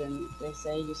frustrated, and they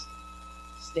say just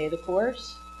stay the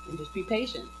course and just be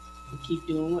patient and keep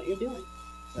doing what you're doing.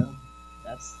 So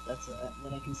that's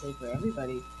what I can say for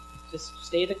everybody. Just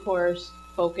stay the course,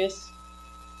 focus,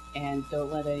 and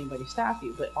don't let anybody stop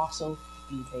you, but also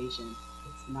be patient.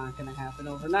 It's not going to happen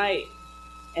overnight.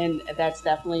 And that's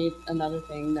definitely another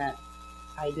thing that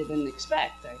I didn't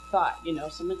expect. I thought,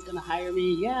 someone's going to hire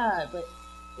me, yeah, but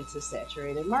it's a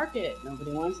saturated market.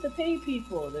 Nobody wants to pay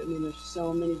people. I mean, there's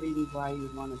so many reasons why you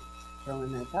would want to throw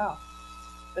in that towel.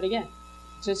 But again,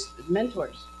 just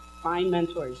mentors. Find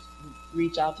mentors.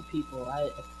 Reach out to people.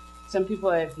 Some people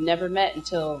I've never met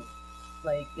until,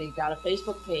 they got a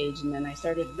Facebook page, and then I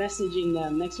started messaging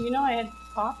them. Next thing you know, I had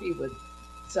coffee with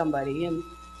somebody, and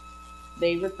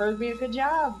they referred me a good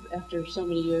job after so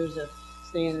many years of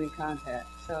staying in contact.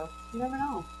 So you never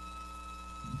know.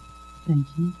 Thank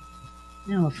you.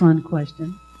 Now a fun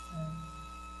question.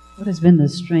 What has been the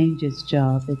strangest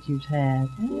job that you've had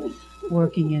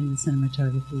working in the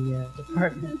cinematography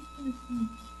department? The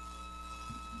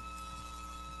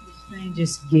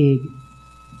strangest gig.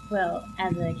 Well,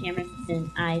 as a camera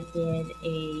assistant, I did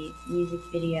a music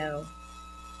video.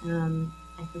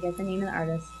 I forget the name of the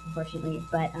artist, unfortunately,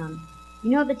 but you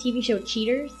know the TV show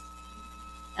Cheaters?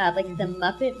 Like the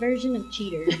Muppet version of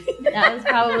Cheaters. That was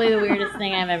probably the weirdest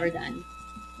thing I've ever done.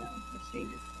 So, the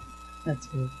strangest thing. That's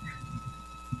good.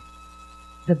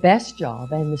 The best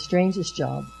job and the strangest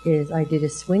job is I did a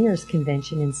swingers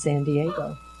convention in San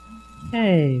Diego.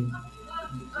 Hey,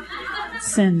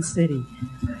 Sin City.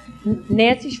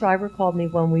 Nancy Schreiber called me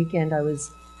one weekend. I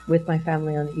was with my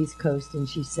family on the East Coast, and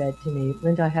she said to me,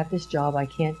 Linda, I have this job. I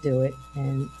can't do it,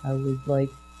 and I would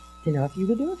like to know if you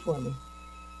would do it for me.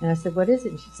 And I said, what is it?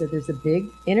 And she said, there's a big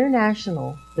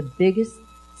international, the biggest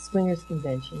swingers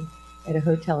convention at a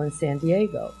hotel in San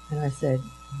Diego. And I said,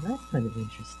 well, that's kind of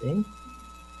interesting.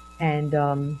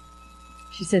 And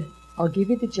she said, I'll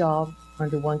give you the job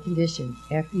under one condition.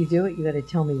 After you do it, you got to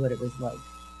tell me what it was like.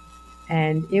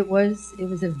 And it was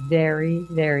a very,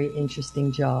 very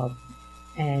interesting job.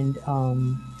 And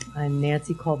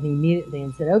Nancy called me immediately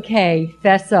and said, okay,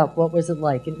 fess up. What was it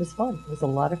like? And it was fun. It was a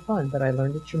lot of fun, but I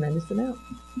learned a tremendous amount.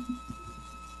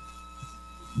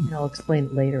 And I'll explain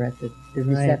it later at the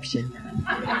reception.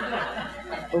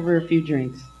 Over a few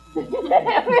drinks.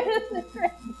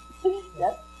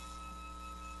 Yep.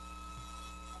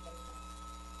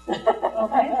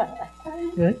 Okay.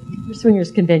 Good. Your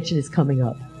swingers convention is coming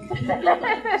up.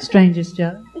 Strangest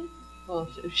job? Well,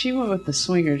 if she went with the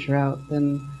swingers route,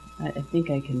 then I think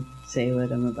I can say what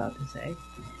I'm about to say.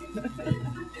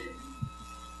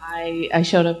 I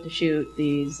showed up to shoot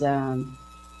these,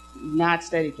 not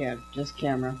Steadicam, just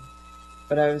camera,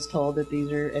 but I was told that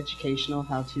these are educational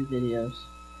how-to videos.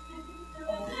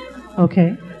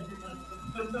 Okay.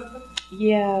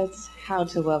 Yeah, it's how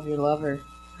to love your lover.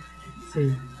 Let's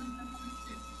see.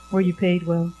 Were you paid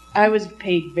well? I was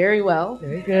paid very well.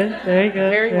 Very good. Very good.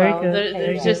 Very well. Good.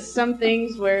 There's just some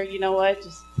things where, you know what,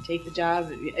 just take the job.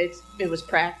 It was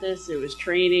practice, it was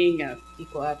training,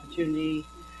 equal opportunity.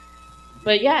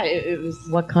 But yeah, it was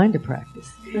What kind of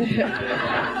practice?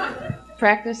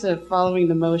 practice of following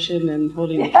the motion and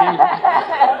holding the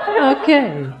camera.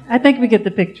 Okay. I think we get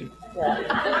the picture.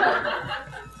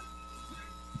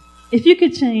 If you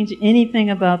could change anything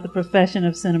about the profession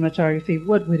of cinematography,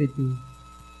 what would it be?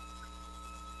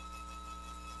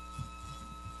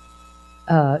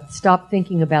 stop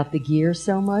thinking about the gear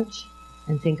so much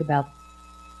and think about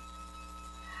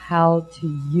how to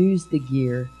use the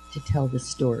gear to tell the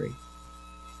story.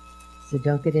 So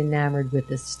don't get enamored with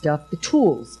the stuff, the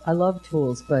tools. I love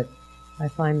tools, but I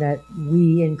find that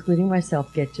we, including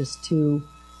myself, get just too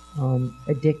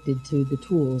addicted to the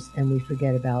tools, and we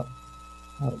forget about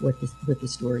what the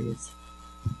story is.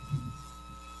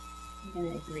 I'm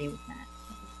going to agree with that.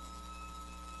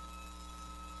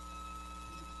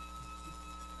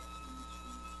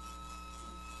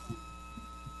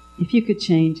 If you could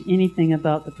change anything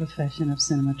about the profession of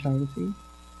cinematography,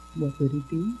 what would it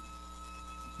be?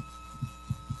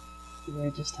 We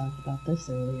were just talking about this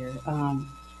earlier.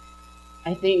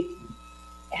 I think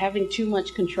having too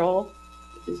much control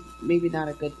is maybe not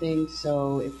a good thing.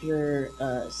 So if you're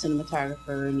a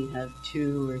cinematographer and you have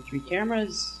 2 or 3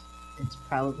 cameras, it's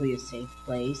probably a safe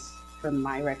place. From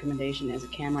my recommendation as a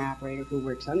camera operator who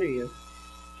works under you,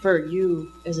 for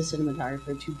you as a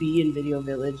cinematographer to be in Video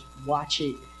Village, watch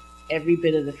it, every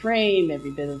bit of the frame,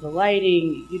 every bit of the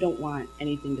lighting. You don't want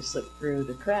anything to slip through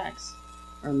the cracks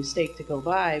or a mistake to go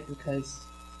by because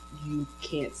you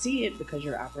can't see it because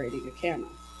you're operating a camera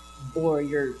or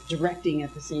you're directing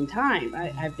at the same time.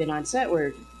 I've been on set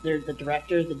where there's the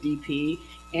director, the DP,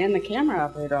 and the camera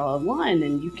operator all in one,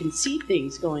 and you can see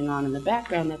things going on in the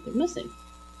background that they're missing.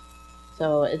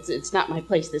 So it's not my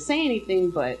place to say anything,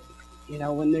 but you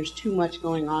know, when there's too much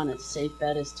going on, a safe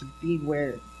bet is to be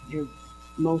where you're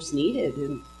most needed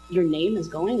and your name is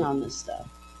going on this stuff.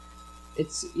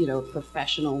 It's, you know,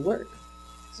 professional work.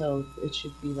 So it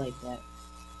should be like that,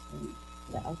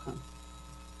 the outcome.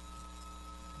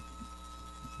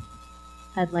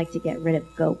 I'd like to get rid of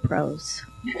GoPros.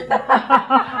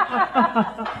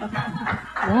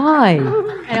 Why?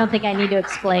 I don't think I need to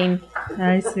explain.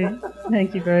 I see.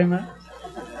 Thank you very much.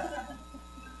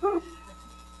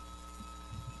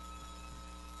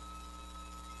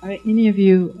 Are any of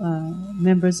you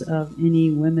members of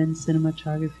any women's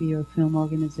cinematography or film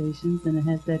organizations, and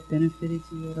has that benefited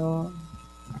you at all?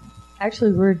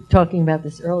 Actually, we were talking about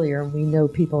this earlier. We know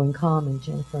people in common,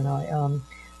 Jennifer and I.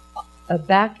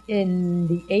 Back in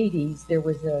the 80s, there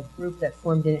was a group that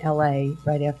formed in LA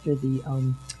right after the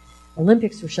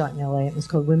Olympics were shot in LA. It was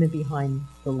called Women Behind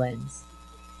the Lens.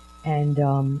 And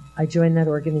I joined that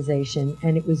organization,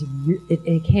 and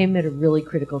it came at a really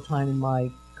critical time in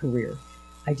my career.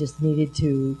 I just needed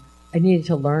to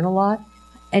learn a lot,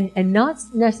 and not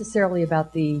necessarily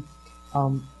about the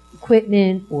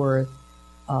equipment or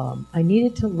I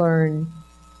needed to learn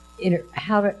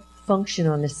how to function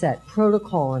on a set,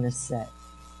 protocol on a set.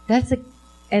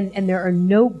 And there are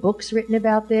no books written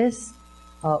about this.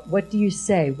 What do you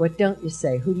say? What don't you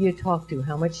say? Who do you talk to?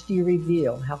 How much do you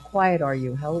reveal? How quiet are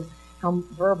you? How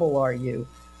verbal are you?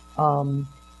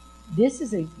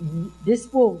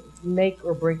 This will make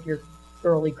or break your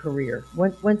early career.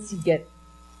 Once you get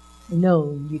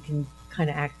known, you can kind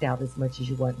of act out as much as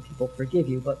you want and people forgive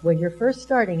you. But when you're first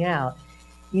starting out,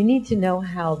 you need to know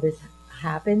how this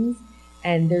happens,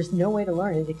 and there's no way to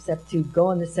learn it except to go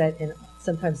on the set and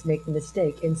sometimes make the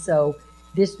mistake. And so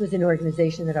this was an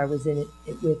organization that I was in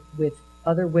with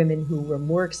other women who were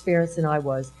more experienced than I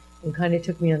was, and kind of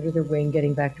took me under their wing,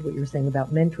 getting back to what you were saying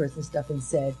about mentors and stuff, and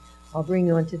said, I'll bring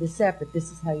you onto the set, but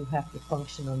this is how you have to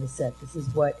function on the set. This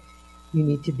is what you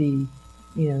need to be,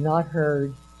 not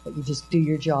heard, but you just do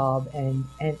your job. And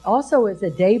also as a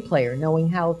day player, knowing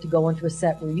how to go onto a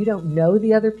set where you don't know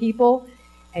the other people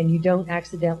and you don't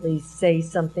accidentally say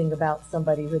something about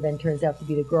somebody who then turns out to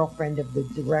be the girlfriend of the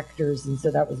directors, and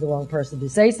so that was the wrong person to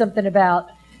say something about.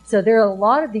 So there are a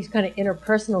lot of these kind of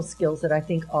interpersonal skills that I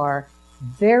think are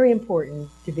very important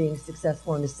to being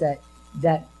successful on a set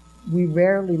that we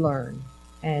rarely learn.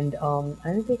 And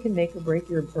I think they can make or break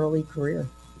your early career.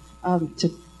 To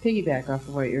piggyback off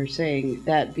of what you're saying,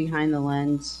 that Behind the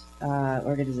Lens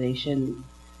organization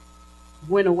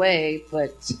went away,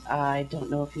 but I don't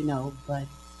know if you know, but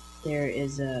there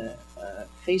is a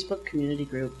Facebook community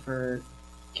group for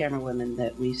camera women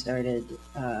that we started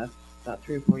about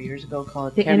 3 or 4 years ago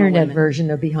called The Camera internet Women. version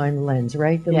of Behind the Lens,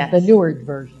 right? Yes. The newer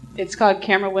version. It's called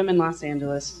Camera Women Los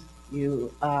Angeles.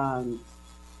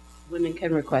 Women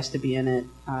can request to be in it.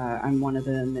 I'm one of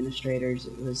the administrators.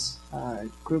 It was a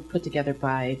group put together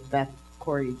by Beth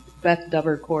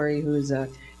Dubber-Corey, who's a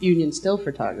union still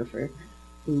photographer,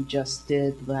 who just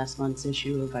did last month's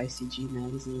issue of ICG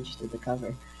magazine. She did the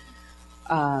cover.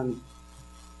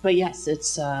 But yes,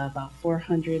 it's about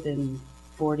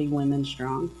 440 women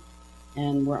strong,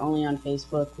 and we're only on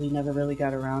Facebook. We never really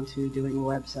got around to doing a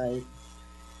website,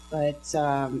 but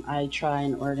I try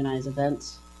and organize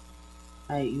events.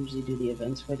 I usually do the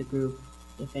events for the group.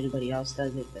 If anybody else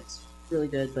does it, that's really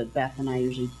good, but Beth and I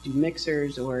usually do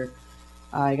mixers, or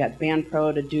I got Band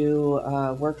Pro to do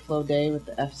a workflow day with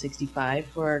the F65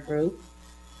 for our group.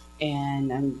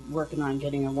 And I'm working on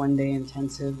getting a 1-day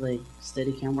intensive like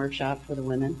steadicam workshop for the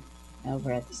women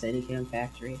over at the Steadicam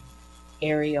factory.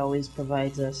 Ari always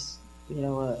provides us,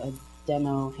 a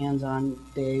demo hands-on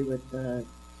day with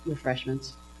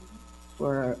refreshments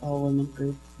for our all-women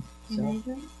group. Can I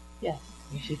join? Yes,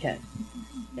 you can.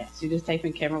 Yes, you just type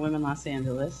in Camera Women Los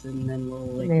Angeles, and then we'll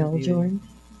like. They all review. join.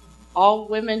 All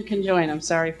women can join. I'm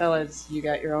sorry, fellas, you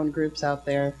got your own groups out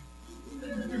there,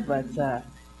 but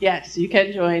yes, you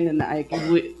can join, and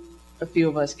a few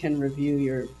of us can review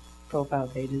your profile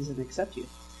pages and accept you.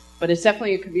 But it's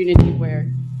definitely a community where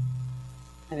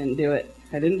I didn't do it.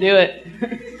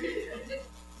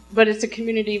 But it's a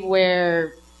community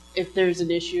where if there's an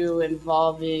issue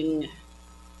involving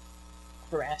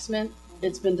harassment,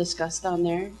 it's been discussed on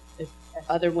there. If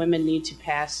other women need to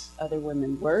pass other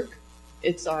women work,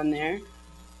 it's on there.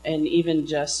 And even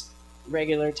just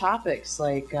regular topics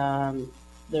like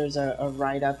there's a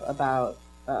write-up about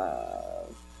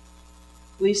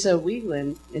Lisa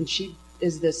Wieglin, and she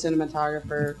is the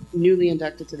cinematographer newly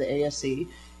inducted to the ASC,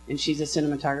 and she's a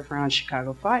cinematographer on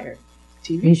Chicago Fire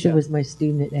TV Lisa show. was my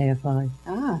student at AFI.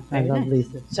 Ah, I very love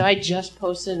nice. Lisa. So I just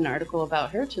posted an article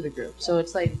about her to the group. So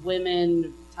it's like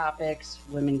women topics,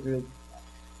 women group.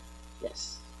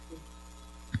 Yes.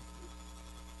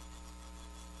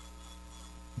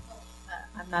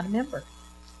 I'm not a member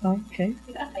Okay.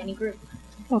 of any group.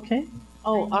 Okay.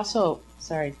 Oh, also,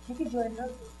 sorry. You can join her.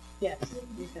 Yes.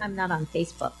 you can. I'm not on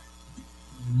Facebook.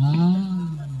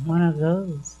 Ah, one of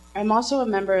those. I'm also a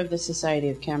member of the Society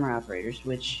of Camera Operators,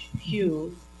 which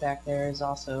Hugh back there is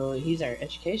also, he's our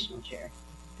educational chair.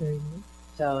 Very nice.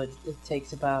 So it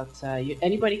takes about,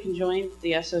 anybody can join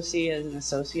the SOC as an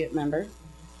associate member,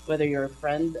 whether you're a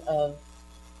friend of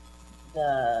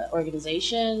the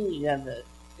organization, you have the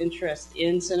interest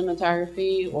in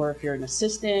cinematography, or if you're an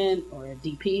assistant or a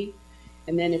DP.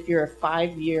 And then if you're a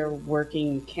 5-year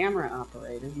working camera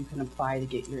operator, you can apply to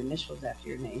get your initials after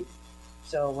your name.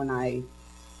 So when I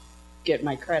get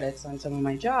my credits on some of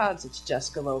my jobs, it's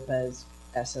Jessica Lopez,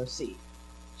 SOC, which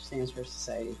stands for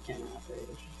Society of Camera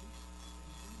Operators.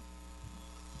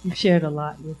 You've shared a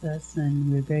lot with us,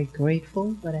 and we're very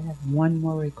grateful. But I have one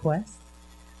more request,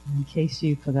 in case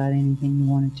you forgot anything you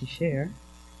wanted to share.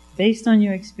 Based on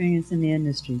your experience in the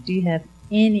industry, do you have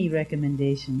any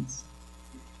recommendations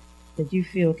that you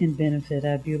feel can benefit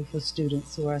our beautiful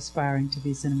students who are aspiring to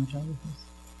be cinematographers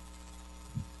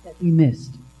that we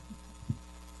missed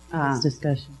in this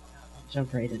discussion? I'll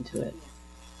jump right into it.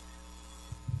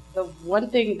 The one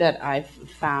thing that I've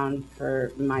found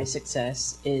for my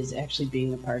success is actually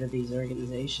being a part of these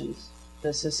organizations.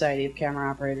 The Society of Camera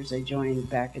Operators I joined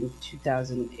back in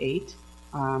 2008.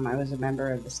 I was a member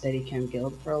of the Steadicam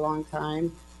Guild for a long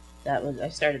time. I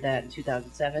started that in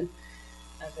 2007.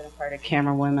 I've been a part of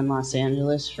Camera Women Los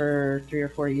Angeles for 3 or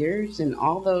 4 years, and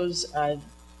all those I've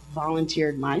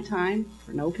volunteered my time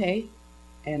for no pay,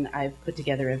 and I've put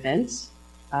together events.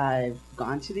 I've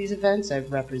gone to these events.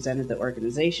 I've represented the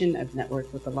organization. I've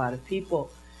networked with a lot of people.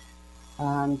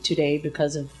 Today,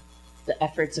 because of the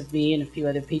efforts of me and a few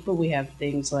other people, we have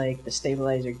things like the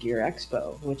Stabilizer Gear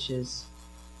Expo, which is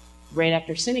right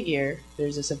after Cinegear.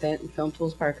 There's this event in Film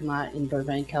Tools parking lot in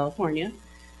Burbank, California.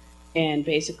 And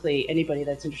basically, anybody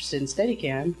that's interested in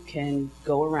Steadicam can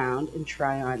go around and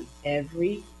try on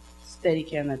every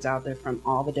Steadicam that's out there from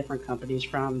all the different companies,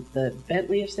 from the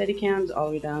Bentley of Steadicams all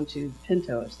the way down to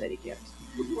Pinto of Steadicams.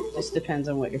 Just depends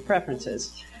on what your preference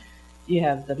is. You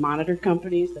have the monitor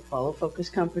companies, the follow focus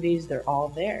companies, they're all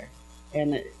there.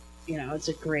 And, it's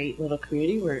a great little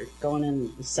community. We're going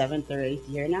in the 7th or 8th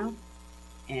year now.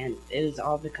 And it is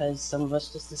all because some of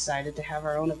us just decided to have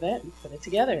our own event and put it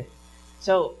together.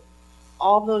 So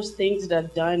all those things that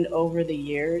I've done over the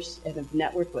years, and have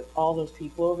networked with all those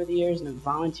people over the years, and have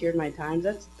volunteered my time,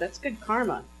 that's good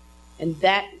karma. And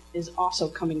that is also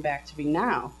coming back to me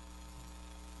now,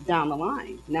 down the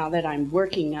line. Now that I'm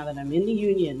working, now that I'm in the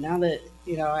union, now that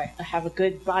I have a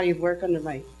good body of work under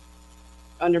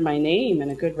my name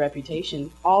and a good reputation,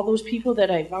 all those people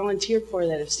that I volunteered for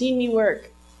that have seen me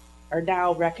work are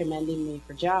now recommending me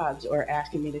for jobs or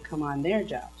asking me to come on their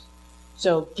jobs.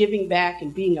 So giving back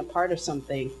and being a part of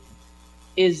something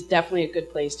is definitely a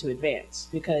good place to advance,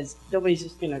 because nobody's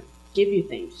just going to give you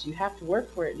things. You have to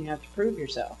work for it, and you have to prove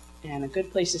yourself. And a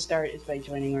good place to start is by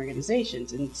joining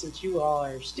organizations. And since you all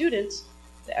are students,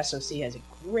 the SOC has a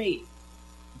great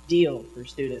deal for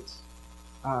students.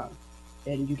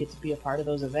 And you get to be a part of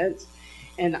those events.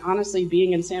 And honestly,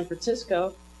 being in San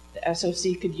Francisco, the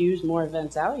SOC could use more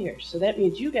events out here. So that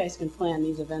means you guys can plan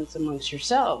these events amongst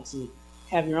yourselves and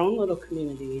have your own little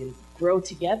community and grow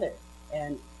together.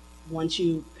 And once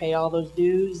you pay all those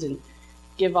dues and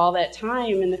give all that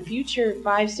time in the future,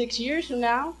 5-6 years from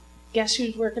now, guess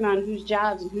who's working on whose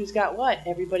jobs and who's got what?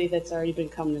 Everybody that's already been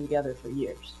coming together for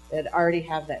years, that already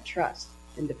have that trust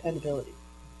and dependability.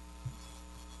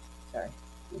 Sorry,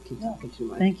 I keep talking too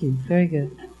much. Thank you. Very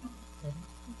good.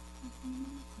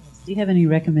 Do you have any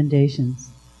recommendations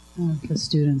for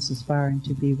students aspiring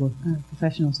to be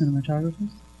professional cinematographers?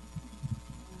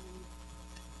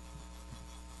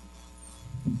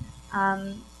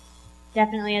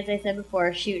 Definitely, as I said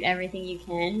before, shoot everything you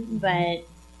can, but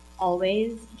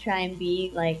always try and be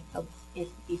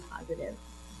be positive,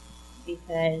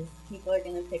 because people are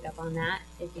going to pick up on that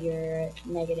if you're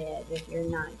negative, if you're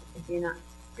not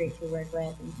great to work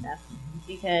with and stuff,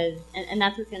 because and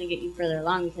that's what's going to get you further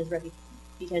along, because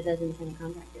as independent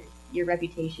contractors, your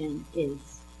reputation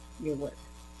is your work.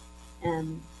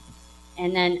 And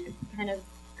then kind of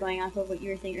going off of what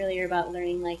you were saying earlier about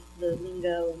learning like the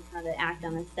lingo and how to act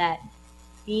on a set,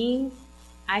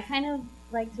 I kind of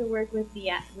like to work with the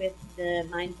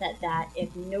mindset that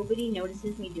if nobody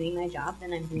notices me doing my job,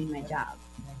 then I'm doing my job.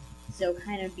 So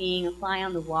kind of being a fly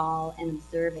on the wall and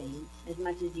observing as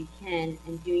much as you can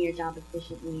and doing your job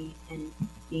efficiently and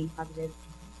being positive.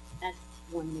 That's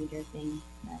one major thing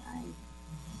that I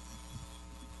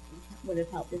would have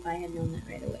helped if I had known that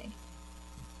right away.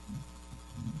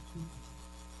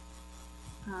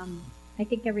 I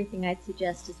think everything I'd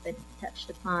suggest has been touched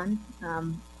upon.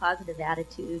 Positive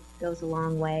attitude goes a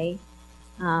long way.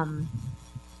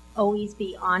 Always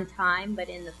be on time, but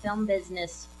in the film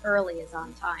business, early is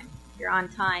on time. If you're on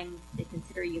time, they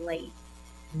consider you late.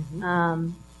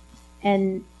 Mm-hmm.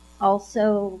 And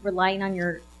also relying on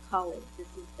your colleagues. This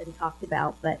has been talked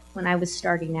about, but when I was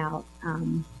starting out,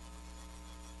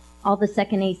 all the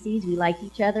second ACs, we liked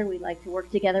each other, we liked to work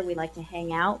together, we liked to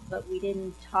hang out, but we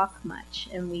didn't talk much,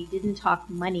 and we didn't talk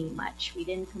money much. We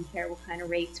didn't compare what kind of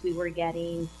rates we were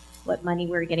getting, what money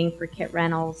we were getting for kit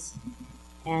rentals.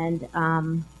 And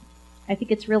I think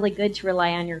it's really good to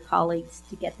rely on your colleagues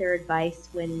to get their advice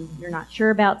when you're not sure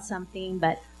about something,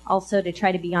 but also to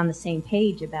try to be on the same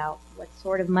page about what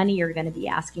sort of money you're going to be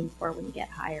asking for when you get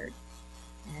hired,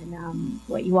 and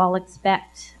what you all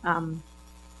expect.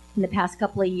 In the past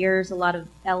couple of years, a lot of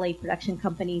LA production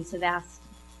companies have asked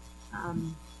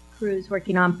crews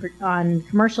working on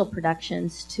commercial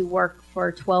productions to work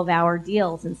for 12-hour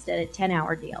deals instead of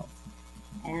 10-hour deals.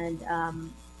 And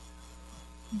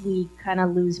we kind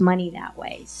of lose money that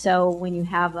way. So when you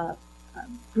have a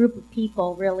group of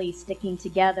people really sticking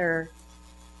together,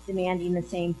 demanding the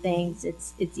same things,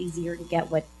 it's easier to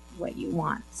get what you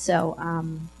want. So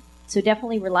so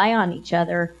definitely rely on each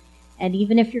other. And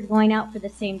even if you're going out for the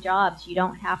same jobs, you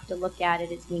don't have to look at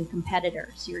it as being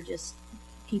competitors. You're just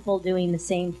people doing the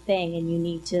same thing, and you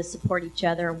need to support each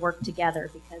other and work together,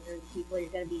 because there are people you're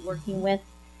going to be working with.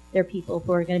 There are people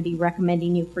who are going to be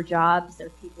recommending you for jobs. There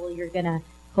are people you're going to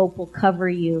hope will cover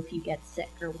you if you get sick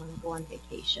or want to go on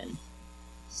vacation.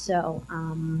 So,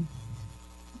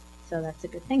 so that's a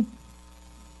good thing.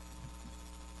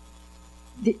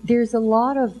 There's a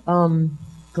lot of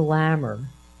glamour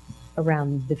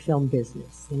around the film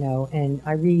business, you know, and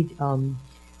I read, I'm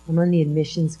on the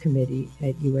admissions committee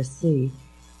at USC,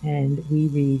 and we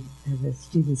read the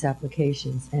students'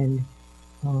 applications, and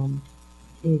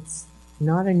it's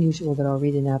not unusual that I'll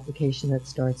read an application that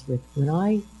starts with, when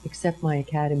I accept my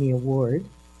Academy Award,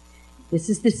 this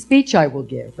is the speech I will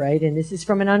give, right? And this is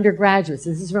from an undergraduate, so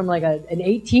this is from like an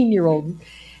 18-year-old,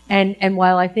 and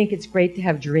while I think it's great to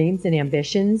have dreams and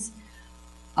ambitions,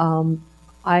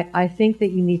 I think that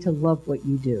you need to love what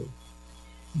you do,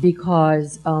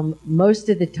 because most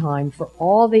of the time, for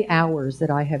all the hours that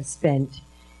I have spent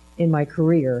in my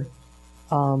career,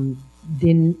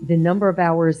 the number of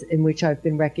hours in which I've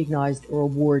been recognized or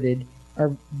awarded,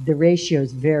 the ratio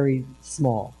is very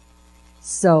small.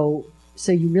 So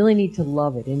you really need to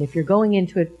love it. And if you're going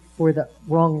into it for the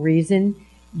wrong reason,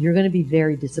 you're going to be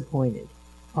very disappointed.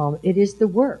 It is the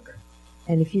work.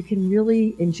 And if you can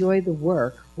really enjoy the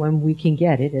work when we can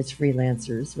get it as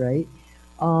freelancers, right?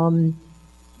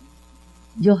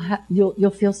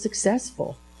 You'll feel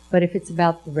successful. But if it's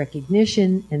about the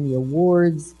recognition and the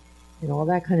awards and all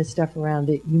that kind of stuff around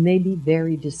it, you may be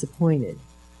very disappointed.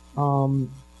 And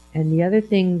the other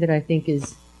thing that I think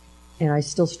is, and I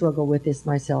still struggle with this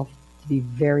myself, to be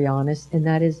very honest, and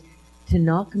that is to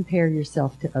not compare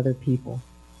yourself to other people.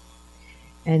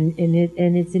 And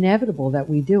it's inevitable that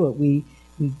we do it. We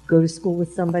we go to school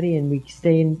with somebody and we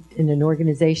stay in an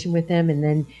organization with them, and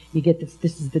then you get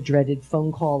this is the dreaded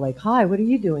phone call like, hi, what are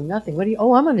you doing? Nothing. What are you?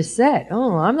 Oh, I'm on a set.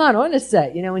 Oh, I'm not on a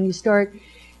set. And you start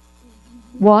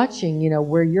watching,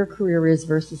 where your career is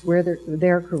versus where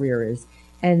their career is.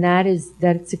 And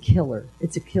that's a killer.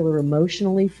 It's a killer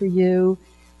emotionally for you.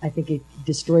 I think it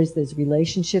destroys those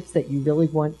relationships that you really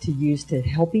want to use to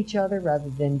help each other rather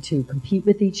than to compete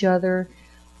with each other.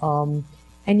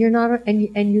 And you're not,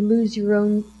 and you lose your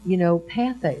own,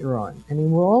 path that you're on. I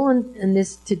mean, we're all in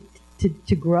this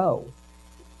to grow.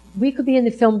 We could be in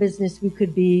the film business. We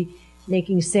could be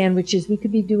making sandwiches. We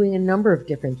could be doing a number of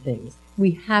different things.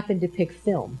 We happen to pick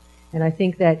film. And I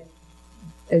think that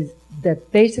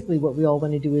basically what we all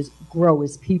want to do is grow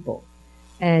as people.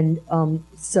 And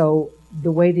so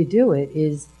the way to do it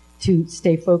is to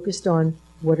stay focused on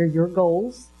what are your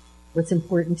goals, what's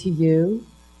important to you,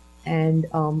 and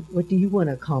what do you want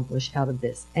to accomplish out of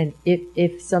this. And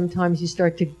if sometimes you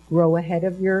start to grow ahead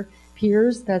of your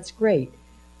peers, that's great.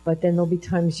 But then there'll be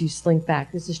times you slink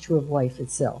back. This is true of life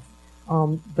itself.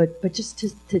 But just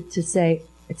to say,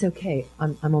 it's okay.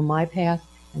 I'm on my path,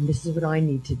 and this is what I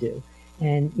need to do.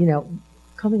 And,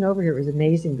 coming over here, it was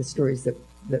amazing, the stories that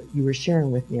you were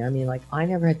sharing with me. I mean, like, I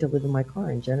never had to live in my car,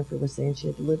 and Jennifer was saying she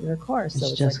had to live in her car. So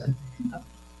it's Jessica. like,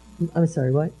 I'm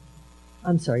sorry, what?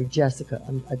 I'm sorry, Jessica.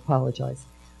 I apologize.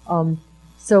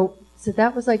 So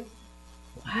that was like,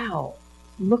 wow,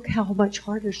 look how much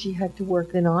harder she had to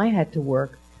work than I had to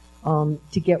work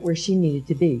to get where she needed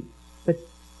to be. But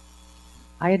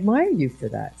I admire you for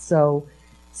that. So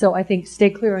I think stay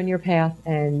clear on your path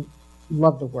and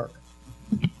love the work.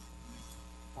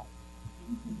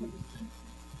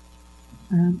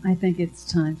 I think it's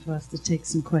time for us to take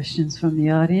some questions from the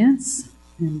audience.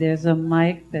 And there's a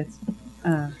mic that's...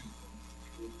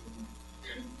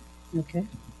 okay.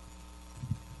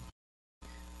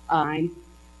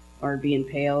 Or be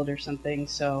impaled or something.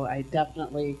 So I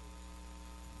definitely,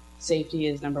 safety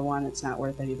is number one. It's not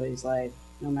worth anybody's life,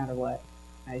 no matter what.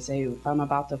 I say, if I'm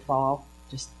about to fall,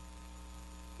 just,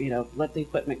 let the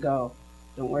equipment go.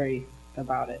 Don't worry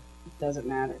about it. It doesn't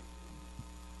matter.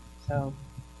 So,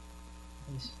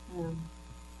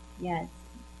 yeah, it's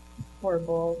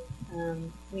horrible.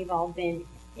 We've all been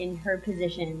in her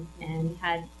position and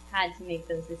had to make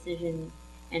those decisions.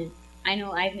 And I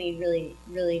know I've made really,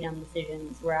 really dumb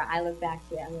decisions where I look back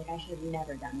to it, I'm like, I should have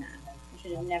never done that. I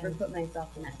should have never put myself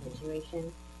in that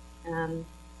situation.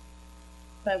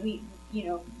 But we,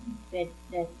 that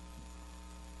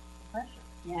pressure.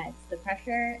 Yeah, it's the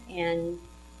pressure, and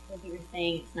like you were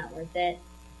saying, it's not worth it.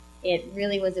 It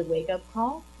really was a wake-up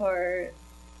call for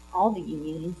all the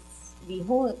unions, the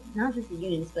whole, not just the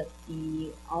unions, but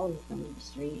all of the film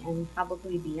industry, and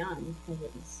probably beyond, because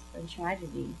it was a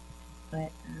tragedy.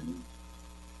 But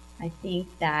I think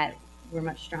that we're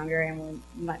much stronger and we're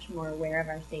much more aware of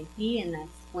our safety, and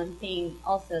that's one thing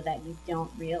also that you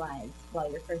don't realize while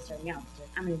you're first starting out.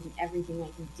 I'm going to do everything I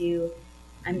can do.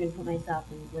 I'm going to put myself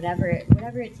in whatever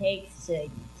it takes to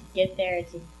get there,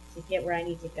 to get where I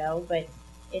need to go, but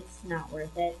it's not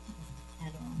worth it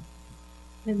at all.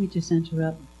 Let me just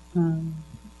interrupt.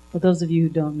 For those of you who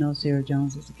don't know, Sarah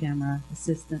Jones is a camera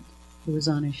assistant who was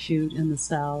on a shoot in the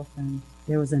South, and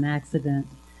there was an accident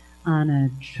on a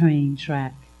train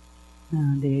track.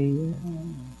 The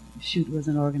shoot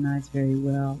wasn't organized very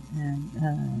well,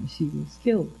 and she was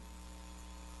killed.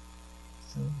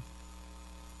 So.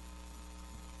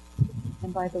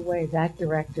 And by the way, that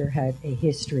director had a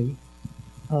history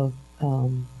of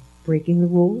breaking the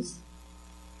rules,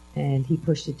 and he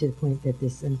pushed it to the point that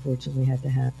this unfortunately had to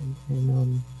happen.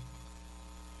 And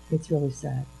it's really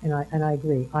sad. And I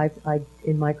agree. I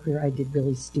in my career I did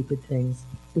really stupid things,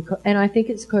 and I think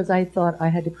it's because I thought I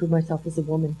had to prove myself as a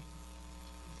woman.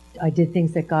 I did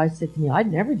things that guys said to me,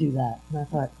 I'd never do that. And I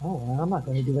thought, oh, well, I'm not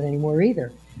going to do it anymore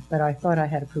either. But I thought I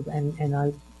had to prove, and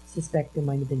I suspect there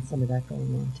might have been some of that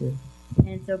going on too. And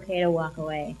it's okay to walk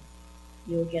away.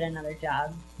 You'll get another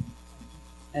job.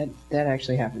 that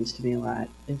actually happens to me a lot.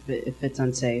 If it's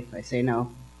unsafe, I say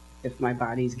no. If my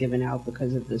body's given out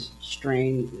because of the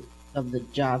strain of the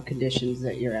job conditions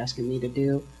that you're asking me to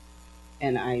do,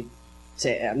 and I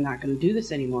say I'm not going to do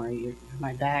this anymore,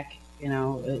 my back, and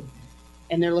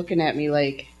they're looking at me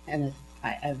like, and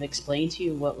I've explained to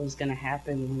you what was going to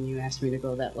happen when you asked me to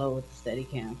go that low with the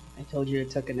steadicam. I told you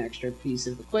it took an extra piece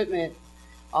of equipment,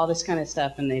 all this kind of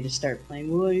stuff, and they just start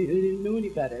playing, well, I didn't know any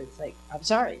better. It's like, I'm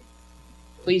sorry.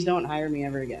 Please don't hire me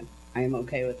ever again. I am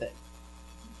okay with it.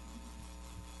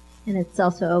 And it's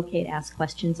also okay to ask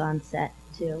questions on set,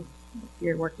 too. If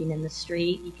you're working in the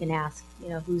street, you can ask,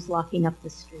 who's locking up the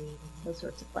street, those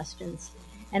sorts of questions.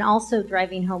 And also,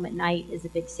 driving home at night is a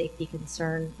big safety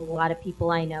concern. A lot of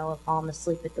people I know have fallen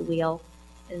asleep at the wheel,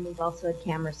 and we've also had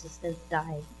camera assistants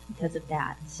die because of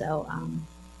that. So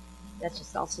that's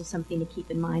just also something to keep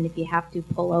in mind if you have to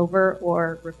pull over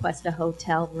or request a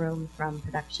hotel room from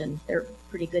production. They're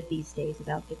pretty good these days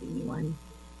about giving you one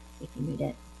if you need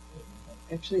it.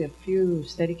 Actually, a few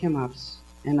Steadicam ops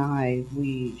and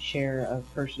we share a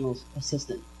personal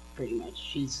assistant, pretty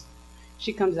much.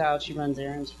 She comes out, she runs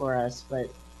errands for us, but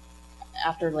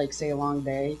after, like, say, a long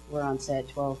day, we're on set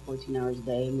 12, 14 hours a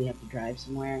day, and we have to drive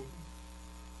somewhere,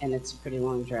 and it's a pretty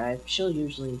long drive. She'll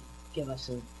usually give us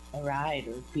a ride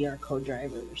or be our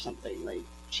co-driver or something. Like,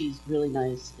 she's really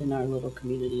nice in our little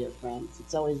community of friends.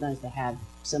 It's always nice to have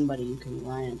somebody you can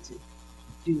rely on to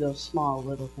do those small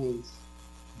little things.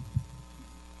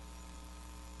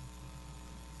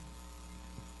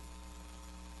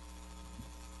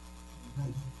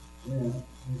 Yeah, I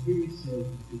hear you said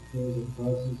that there's a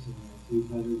process of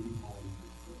cinematography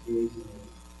that there is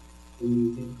when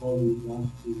you get called in job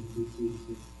to appreciate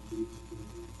it.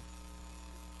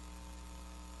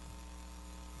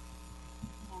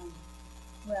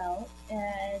 Well,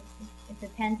 it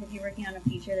depends. If you're working on a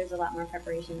feature, there's a lot more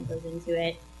preparation that goes into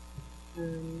it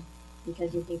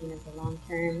because you're thinking of the long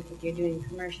term. If you're doing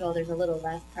commercial, there's a little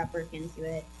less prep work into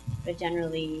it. But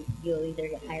generally, you'll either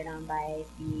get hired on by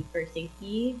the first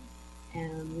AT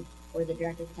or the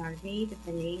director of photography,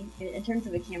 depending. In terms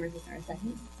of a camera assistant or a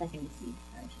second AC,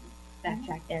 I should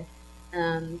backtrack there.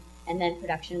 And then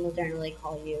production will generally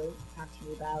call you, talk to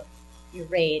you about your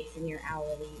rates and your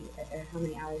hourly, or how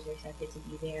many hours you're expected to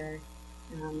be there,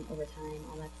 overtime,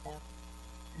 all that stuff.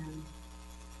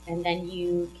 And then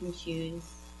you can choose.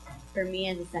 For me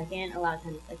as a second, a lot of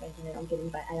times, like I said, I don't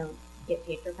get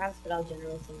paid for props, but I'll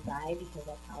generally swing by because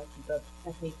that's how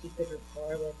you keep good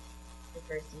rapport with the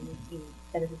person. You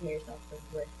better prepare yourself for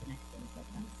work the next day. So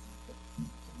that's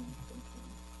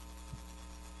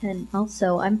And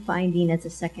also, I'm finding as a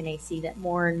second AC that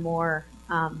more and more,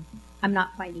 I'm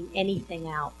not finding anything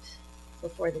out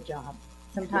before the job.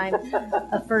 Sometimes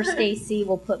a first AC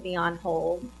will put me on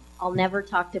hold. I'll never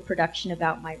talk to production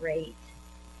about my rate.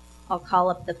 I'll call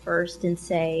up the first and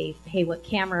say, hey, what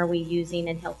camera are we using?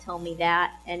 And he'll tell me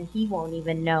that, and he won't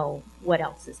even know what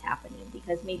else is happening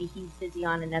because maybe he's busy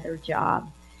on another job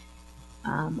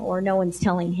or no one's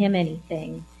telling him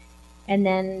anything. And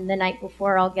then the night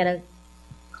before, I'll get a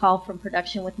call from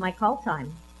production with my call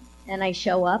time. And I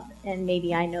show up, and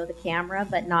maybe I know the camera,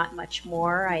 but not much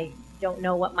more. I don't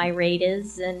know what my rate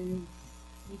is, and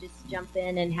you just jump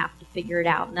in and have to figure it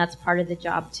out. And that's part of the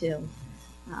job, too.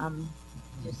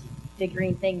 Just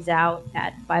figuring things out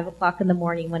at 5 o'clock in the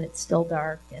morning when it's still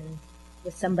dark and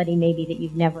with somebody maybe that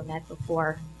you've never met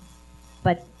before.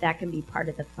 But that can be part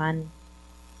of the fun.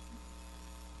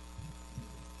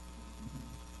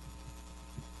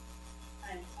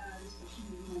 Hi, this question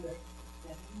is number 7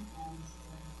 on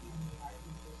Family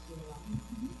Martin for so long.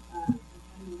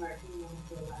 Family Martin, one of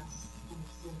the last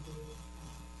Sunday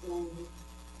film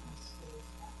schools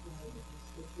after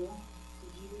the school. Do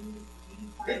you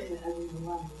find that as an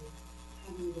alum,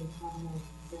 having been taught more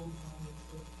film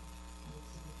oriented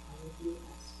cinematography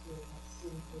at school, that's still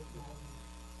a good value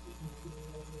to kind of be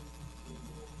relevant and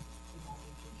about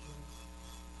literature?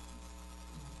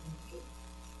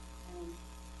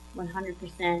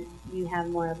 100%. You have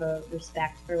more of a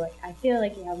respect for what I feel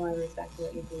like you have more of a respect for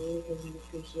what you're doing because you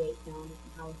appreciate film and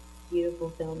how beautiful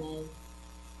film is,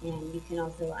 and you can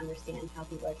also understand how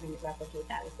people are trying to replicate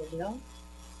that with digital.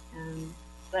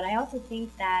 But I also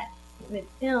think that with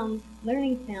film,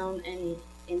 learning film and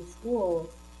in school,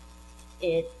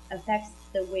 it affects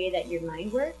the way that your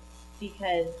mind works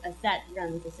because a set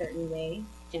runs a certain way.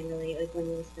 Generally, like when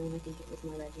it was film, I think it was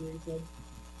more regimented,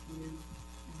 you know.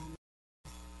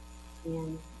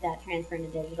 And that transfer into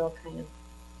digital kind of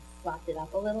slopped it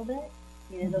up a little bit.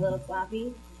 It's a little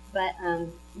sloppy. But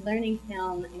learning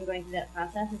film and going through that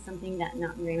process is something that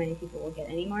not very many people will get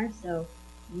anymore. So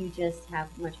you just have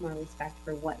much more respect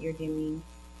for what you're doing,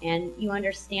 and you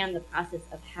understand the process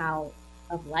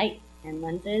of light and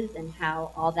lenses and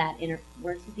how all that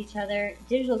works with each other.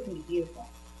 Digital can be beautiful,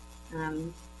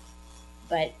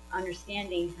 but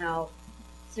understanding how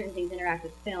certain things interact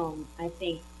with film, I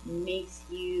think, makes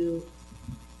you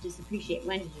just appreciate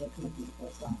when digital can look beautiful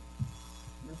as well.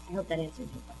 I hope that answers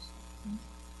your question.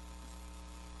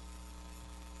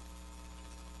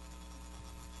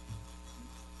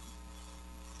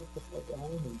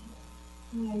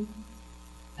 Hi.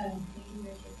 Thank you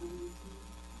guys for coming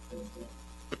to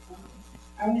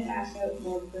I wanted to ask a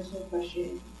more personal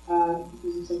question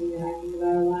because it's something that I think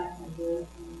about a lot as a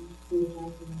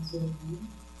freelancer and so on.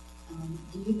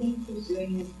 Do you think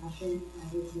pursuing this passion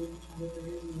with your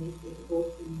photographers makes it difficult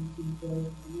for you to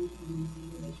build women in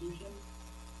these relationships?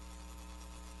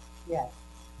 Yes.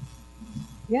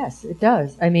 Yes, it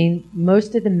does. I mean,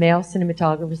 most of the male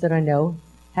cinematographers that I know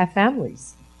have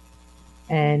families,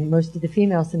 and most of the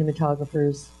female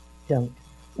cinematographers don't,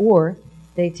 or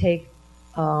they take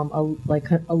a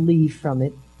leave from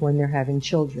it when they're having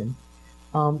children.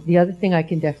 The other thing I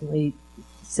can definitely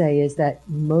say is that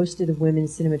most of the women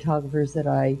cinematographers that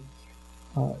I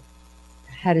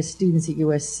had as students at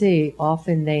USC,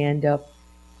 often they end up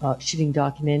shooting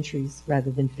documentaries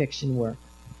rather than fiction work.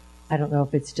 I don't know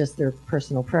if it's just their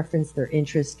personal preference, their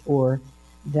interest, or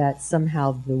that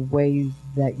somehow the way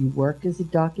that you work as a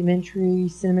documentary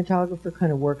cinematographer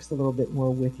kind of works a little bit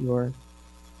more with your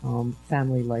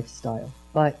family lifestyle.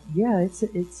 But yeah, it's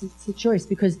a choice,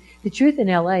 because the truth in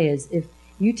LA is if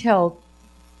you tell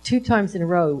 2 times in a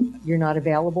row you're not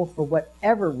available for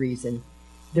whatever reason,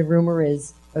 the rumor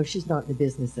is, oh, she's not in the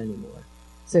business anymore.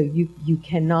 So you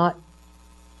cannot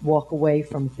walk away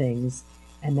from things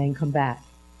and then come back.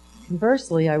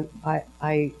 Conversely,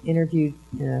 I interviewed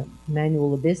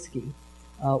Manuel Lubisky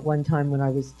one time when I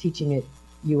was teaching at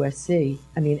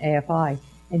AFI,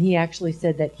 and he actually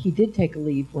said that he did take a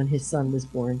leave when his son was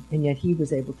born, and yet he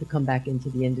was able to come back into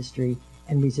the industry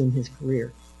and resume his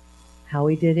career. How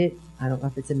he did it, I don't know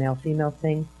if it's a male-female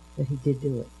thing, but he did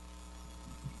do it.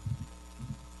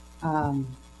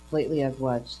 Lately, I've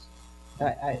watched.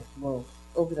 Well,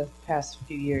 over the past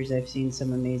few years, I've seen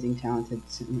some amazing, talented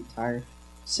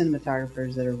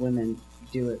cinematographers that are women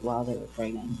do it while they were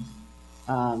pregnant.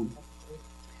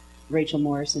 Rachel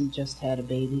Morrison just had a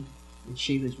baby, and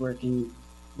she was working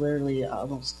literally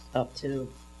almost up to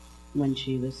when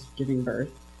she was giving birth.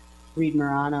 Reed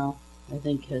Morano, I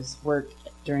think, has worked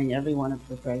during every one of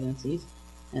her pregnancies,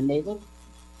 and they look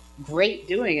great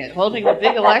doing it, holding the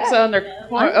big Alexa on their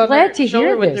I'm glad to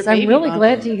hear this. I'm really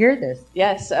glad to hear this.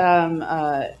 Yes,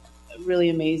 really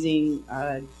amazing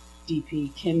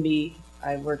DP Kimby.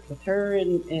 I worked with her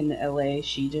in LA.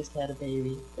 She just had a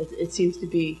baby. It seems to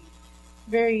be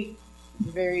very,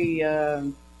 very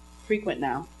frequent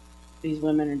now. These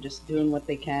women are just doing what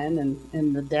they can,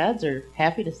 and the dads are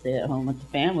happy to stay at home with the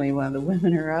family while the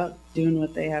women are out doing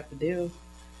what they have to do.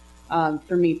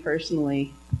 For me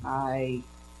personally, I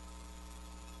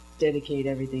dedicate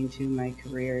everything to my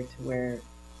career to where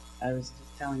I was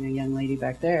just telling a young lady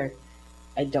back there,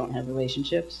 I don't have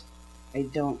relationships. I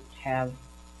don't have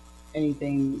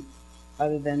anything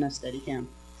other than a steadicam,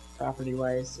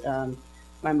 property-wise.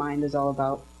 My mind is all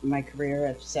about my career.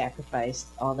 I've sacrificed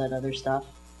all that other stuff.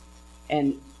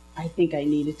 And I think I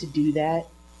needed to do that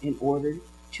in order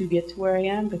to get to where I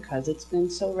am because it's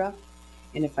been so rough.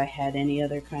 And if I had any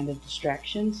other kind of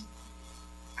distractions,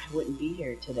 I wouldn't be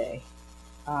here today.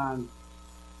 Um,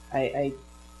 I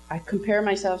compare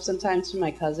myself sometimes to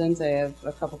my cousins. I have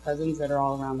a couple cousins that are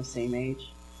all around the same age.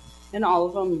 And all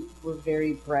of them were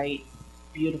very bright,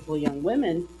 beautiful young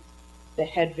women that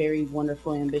had very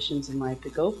wonderful ambitions in life to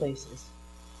go places.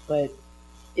 But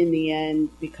in the end,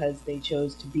 because they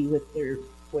chose to be with their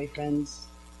boyfriends,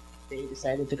 they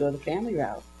decided to go the family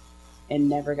route and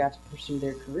never got to pursue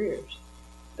their careers.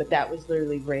 But that was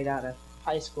literally right out of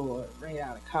high school or right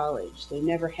out of college. They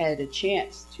never had a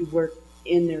chance to work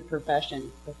in their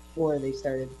profession before they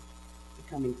started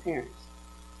becoming parents.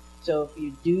 So if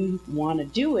you do want to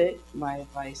do it, my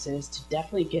advice is to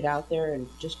definitely get out there and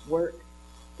just work.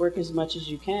 Work as much as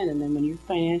you can, and then when you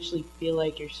financially feel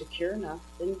like you're secure enough,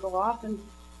 then go off and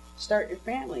start your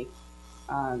family.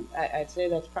 I'd say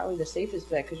that's probably the safest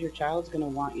bet because your child's going to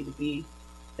want you to be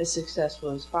as successful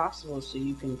as possible so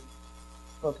you can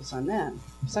focus on them.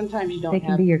 Sometimes you don't They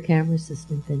can be your camera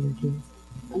assistant then, your kids.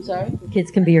 I'm sorry?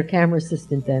 Kids can be your camera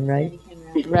assistant then, right?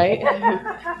 Right?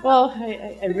 Well,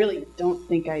 I really don't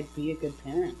think I'd be a good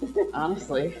parent,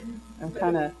 honestly. I'm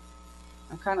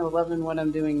kind of loving what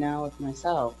I'm doing now with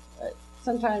myself. But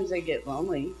sometimes I get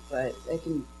lonely, but I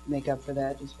can make up for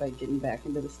that just by getting back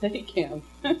into the Steadicam.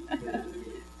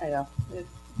 I know. It's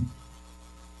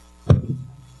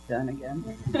done again.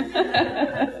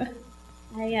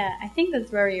 I think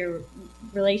that's where your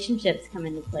relationships come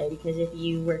into play because if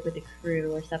you work with a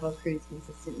crew or several crews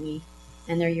consistently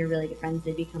and they're your really good friends,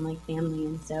 they become like family.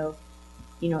 And so,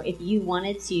 if you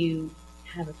wanted to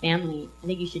have a family, I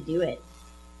think you should do it.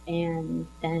 And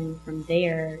then from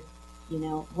there,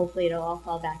 hopefully it'll all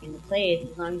fall back into place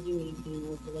as long as you maintain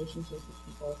those relationships with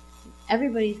people.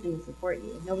 Everybody's going to support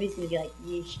you. Nobody's going to be like,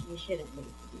 you shouldn't wait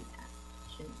to do that.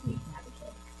 You shouldn't wait to have a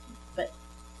kid. But,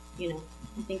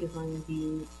 I think as long as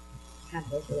you have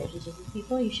those relationships with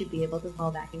people, you should be able to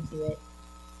fall back into it.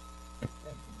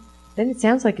 then it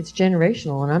sounds like it's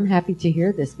generational, and I'm happy to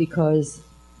hear this because,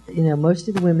 most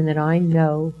of the women that I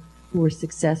know who were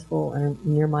successful and are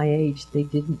near my age, they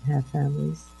didn't have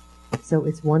families. So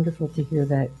it's wonderful to hear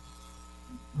that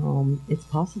it's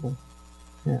possible.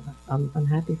 Yeah, I'm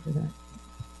happy for that.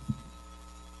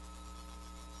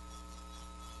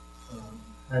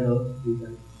 Hello, you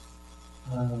guys.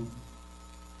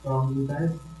 From you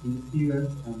guys'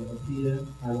 experience and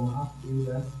opinion, I want to ask you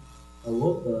guys,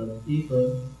 what's the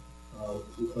difference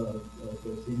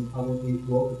the cinematography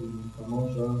work in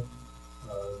commercial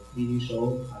TV show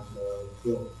and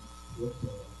film? What's the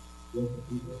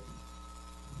difference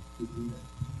between them?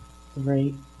 The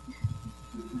rate,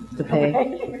 the pay.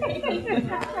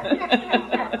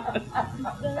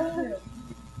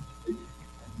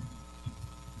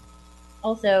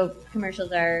 Also,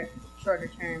 commercials are shorter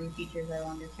term, features are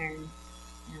longer term.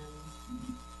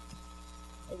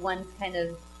 One's kind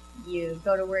of, you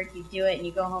go to work, you do it, and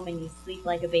you go home and you sleep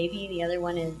like a baby. The other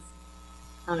one is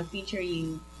on a feature,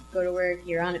 you go to work,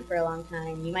 you're on it for a long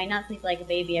time. You might not sleep like a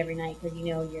baby every night because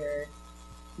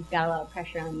you've got a lot of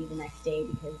pressure on you the next day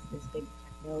because this big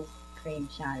nose crane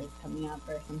shot is coming up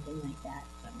or something like that.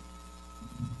 So.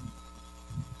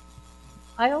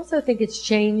 I also think it's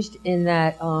changed in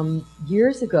that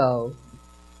years ago,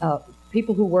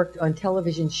 people who worked on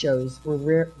television shows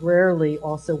were rarely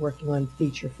also working on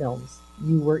feature films.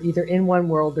 You were either in one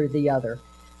world or the other,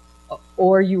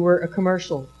 or you were a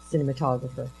commercial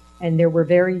cinematographer, and there were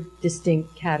very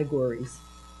distinct categories.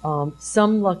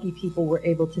 Some lucky people were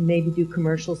able to maybe do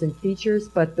commercials and features,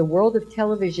 but the world of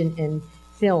television and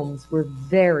films were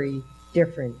very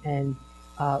different, and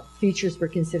features were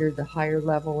considered the higher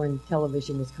level and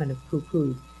television was kind of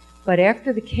poo-pooed. But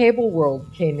after the cable world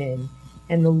came in,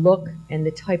 and the look and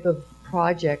the type of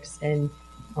projects and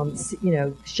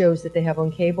shows that they have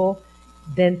on cable,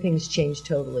 then things changed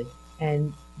totally.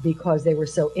 And because they were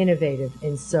so innovative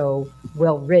and so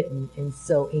well written and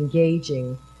so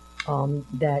engaging,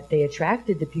 that they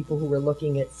attracted the people who were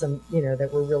looking at some, that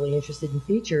were really interested in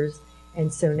features.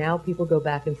 And so now people go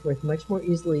back and forth much more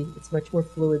easily. It's much more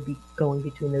fluid going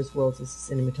between those worlds as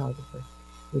a cinematographer,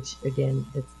 which again,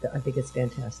 I think it's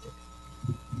fantastic.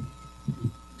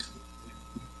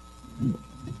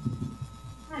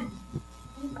 Hi.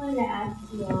 I just wanted to ask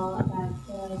you all about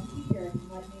the future and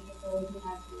what major goals you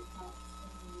have for yourself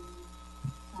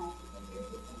in 5 to 10 years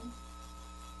or so.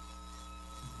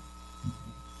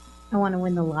 I want to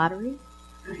win the lottery.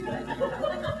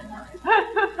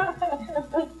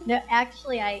 No,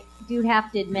 actually, I do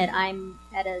have to admit I'm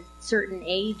at a certain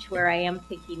age where I am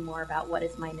thinking more about what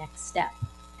is my next step.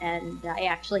 And I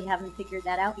actually haven't figured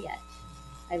that out yet.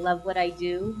 I love what I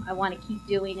do. I want to keep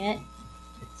doing it.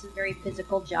 It's a very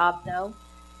physical job, though.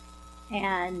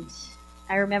 And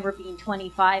I remember being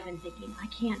 25 and thinking, I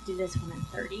can't do this when I'm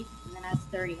 30. And then I was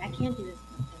 30. I can't do this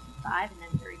when I'm 55. And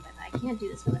then 35. I can't do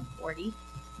this when I'm 40.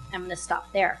 I'm going to stop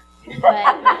there. But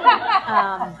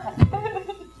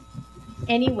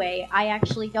anyway, I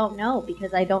actually don't know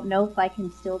because I don't know if I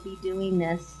can still be doing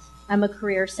this. I'm a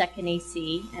career second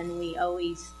AC, and we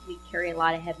carry a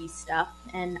lot of heavy stuff,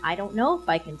 and I don't know if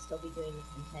I can still be doing this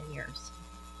in 10 years.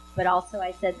 But also,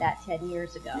 I said that 10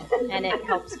 years ago, and it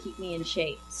helps keep me in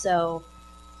shape. So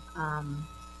I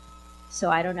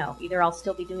don't know. Either I'll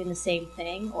still be doing the same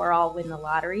thing, or I'll win the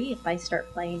lottery if I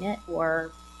start playing it,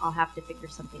 or I'll have to figure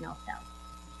something else out.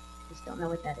 Just don't know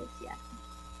what that is yet.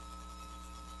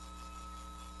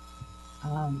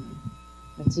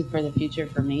 Let's see, for the future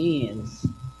for me is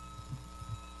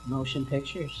motion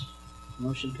pictures.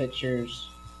 Motion pictures,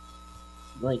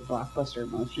 like blockbuster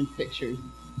motion pictures.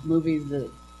 Movies that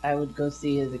I would go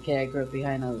see as a kid. I grew up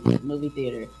behind a movie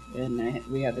theater, and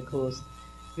we had the coolest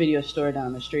video store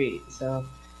down the street. So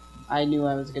I knew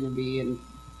I was going to be in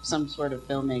some sort of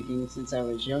filmmaking since I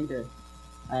was younger.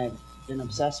 I've been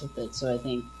obsessed with it. So I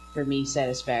think for me,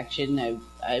 satisfaction,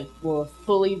 I will have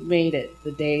fully made it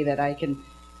the day that I can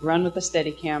run with a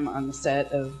steadicam on the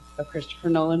set of a Christopher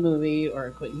Nolan movie or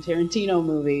a Quentin Tarantino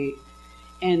movie.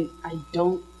 And I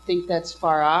don't think that's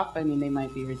far off. I mean, they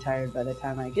might be retired by the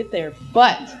time I get there,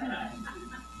 but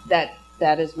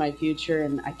that is my future,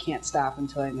 and I can't stop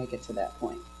until I make it to that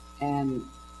point. And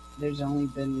there's only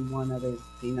been one other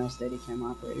female steadicam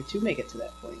operator to make it to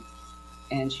that point.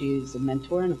 And she's a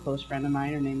mentor and a close friend of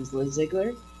mine. Her name is Liz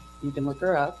Ziegler. You can look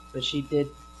her up, but she did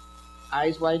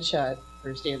Eyes Wide Shut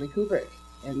for Stanley Kubrick.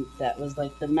 And that was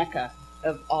like the mecca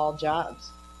of all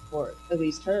jobs for at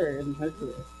least her in her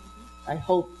career. I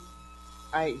hope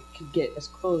I could get as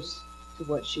close to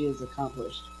what she has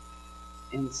accomplished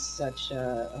in such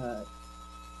a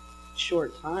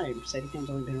short time. Steadicam's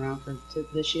only been around for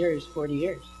this year is 40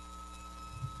 years.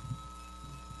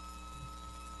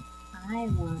 I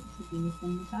want to be a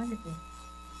cinematographer,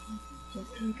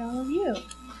 just like all of you.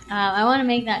 I want to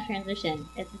make that transition.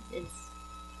 It's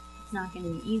not going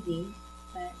to be easy,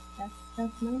 but that's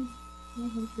my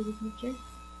hope for the future.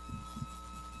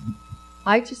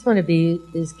 I just want to be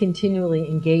as continually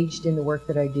engaged in the work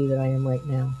that I do that I am right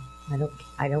now.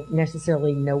 I don't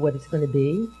necessarily know what it's going to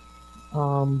be,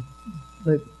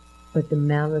 but the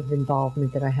amount of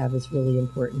involvement that I have is really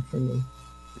important for me.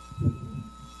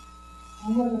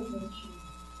 I have a question.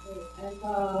 As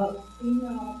a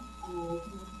female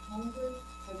cinematographer,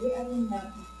 have you ever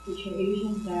met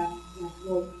situations that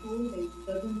your crew they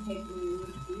doesn't take your work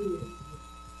seriously?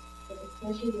 But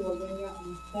especially when you're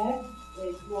on set,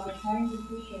 like you are trying to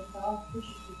push yourself, push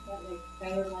to set like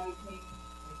better lighting,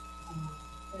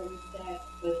 better set,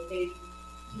 but they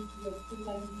just your crew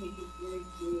doesn't take it very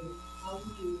serious. How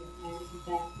do you manage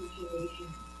that situation?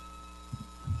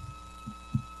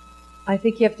 I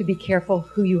think you have to be careful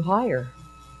who you hire.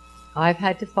 I've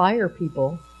had to fire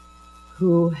people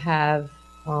who have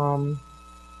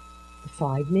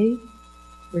defied me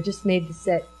or just made the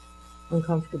set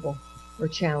uncomfortable or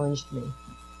challenged me.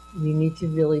 You need to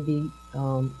really be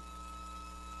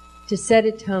to set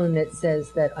a tone that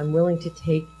says that I'm willing to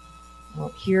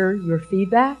hear your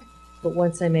feedback, but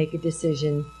once I make a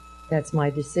decision, that's my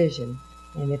decision.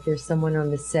 And if there's someone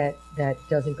on the set that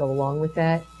doesn't go along with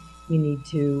that, you need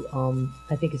to,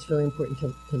 I think it's really important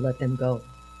to let them go.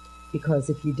 Because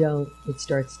if you don't, it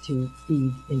starts to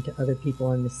feed into other people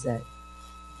on the set.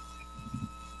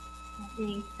 I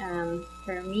think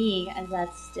for me, as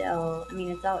that's still, I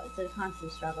mean, it's a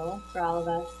constant struggle for all of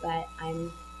us, but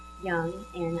I'm young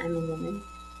and I'm a woman.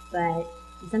 But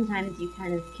sometimes you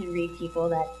kind of can read people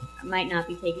that might not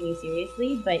be taking you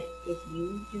seriously, but if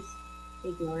you just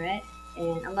ignore it,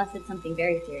 and unless it's something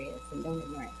very serious, then don't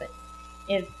ignore it. But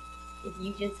if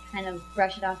you just kind of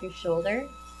brush it off your shoulder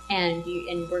and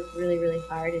work really, really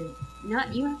hard, and you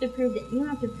don't have to prove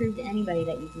to anybody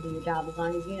that you can do your job as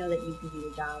long as you know that you can do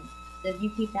your job. So if you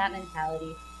keep that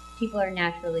mentality, people are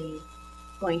naturally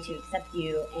going to accept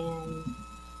you and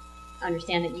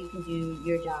understand that you can do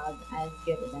your job as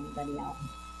good as anybody else.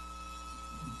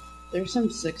 There's some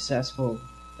successful,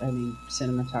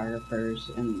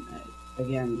 cinematographers, and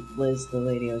again, Liz, the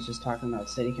lady I was just talking about,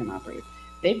 steadicam operator,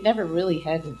 they've never really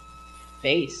had to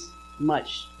face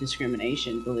much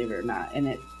discrimination, believe it or not,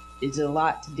 and it's a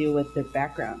lot to do with their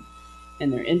background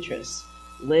and their interests.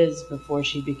 Liz, before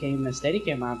she became a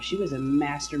Steadicam op, she was a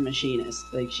master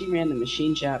machinist. Like, she ran the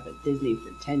machine shop at Disney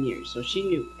for 10 years, so she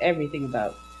knew everything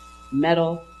about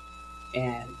metal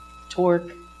and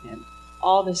torque and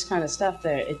all this kind of stuff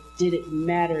that it didn't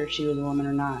matter if she was a woman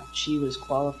or not. She was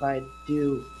qualified to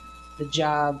do the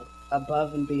job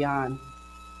above and beyond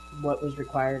what was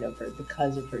required of her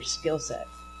because of her skill set.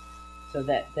 So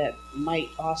that might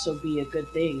also be a good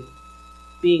thing.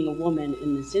 Being a woman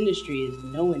in this industry is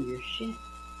knowing your shit,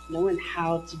 knowing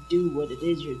how to do what it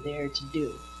is you're there to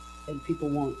do, and people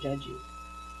won't judge you.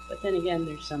 But then again,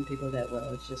 there's some people that, well,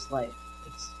 it's just life.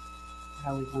 It's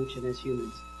how we function as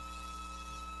humans.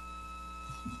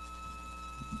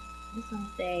 I just want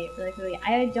to say really quickly,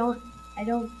 I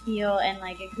don't feel, and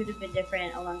like it could have been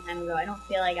different a long time ago, I don't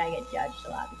feel like I get judged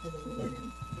a lot because I'm a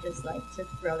woman. Just like to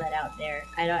throw that out there.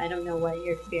 I don't know what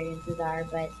your experiences are,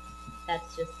 but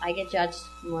that's just, I get judged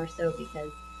more so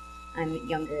because I'm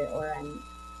younger or I'm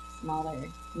smaller,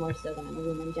 more so than I'm a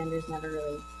woman.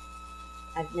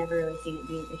 I've never really seen it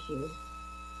be an issue.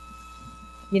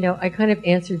 You know, I kind of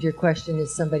answered your question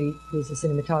as somebody who's a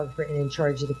cinematographer and in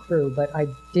charge of the crew, but I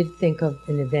did think of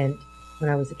an event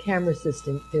when I was a camera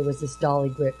assistant. There was this dolly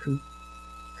grip who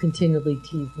continually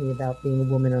teased me about being a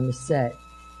woman on the set.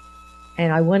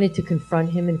 And I wanted to confront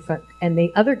him and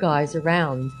the other guys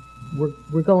around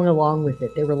were going along with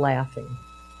it. They were laughing.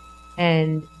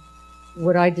 And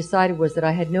what I decided was that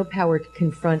I had no power to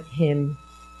confront him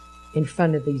in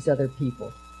front of these other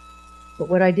people. But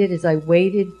what I did is I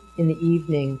waited in the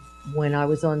evening when I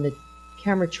was on the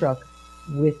camera truck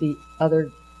with the other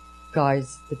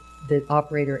guys, the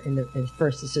operator and the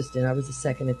first assistant. I was the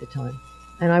second at the time.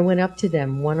 And I went up to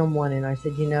them one-on-one and I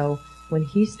said, you know, when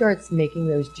he starts making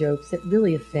those jokes, it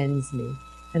really offends me.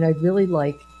 And I'd really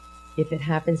like, if it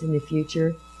happens in the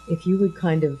future, if you would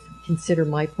kind of consider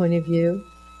my point of view.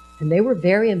 And they were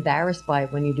very embarrassed by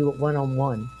it when you do it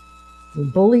one-on-one. When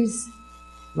bullies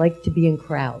like to be in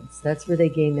crowds, that's where they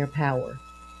gain their power.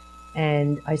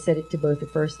 And I said it to both the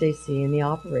first AC and the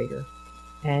operator.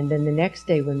 And then the next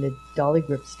day when the dolly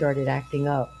grip started acting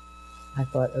up, I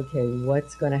thought, okay,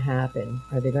 what's going to happen?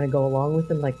 Are they going to go along with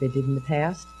them like they did in the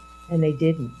past? And they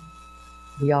didn't.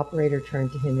 The operator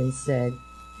turned to him and said,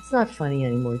 it's not funny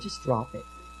anymore, just drop it.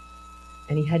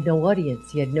 and he had no audience.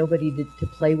 He had nobody to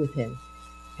play with him.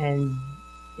 And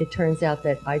it turns out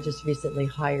that I just recently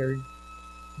hired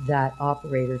that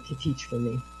operator to teach for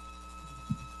me.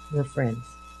 We're friends.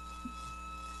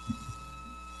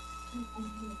 I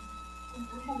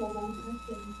have a long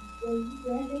question. When you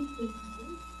graduate in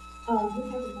college, you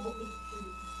have a no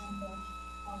experience, and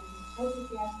how did you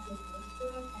get the first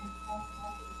job, and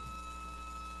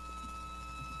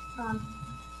how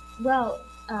Well,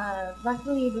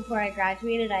 luckily before I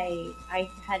graduated, I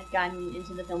had gotten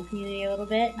into the film community a little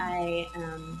bit. I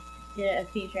did a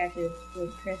feature actually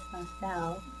with Chris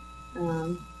Pascal.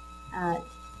 Um, uh,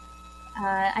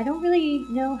 I don't really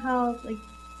know how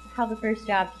the first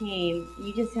job came.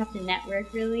 You just have to network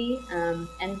really,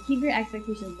 and keep your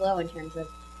expectations low in terms of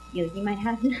you might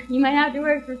have to you might have to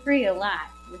work for free a lot.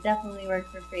 Would definitely work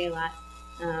for free a lot,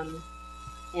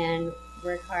 and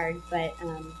work hard, but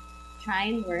try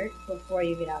and work before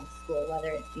you get out of school, whether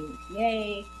it's being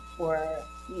a PA or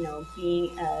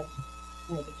being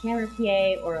like a camera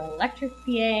PA or an electric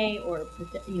PA or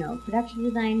production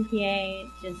design PA.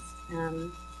 Just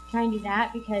try and do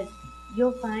that because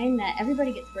you'll find that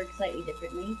everybody gets work slightly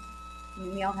differently. I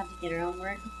mean, we all have to get our own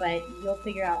work, but you'll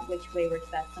figure out which way works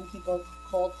best. Some people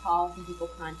cold call, some people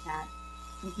contact,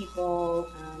 some people,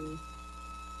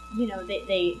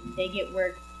 they get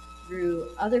work through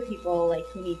other people like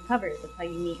who need covers. That's how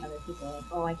you meet other people. Like,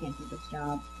 oh, I can't do this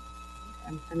job.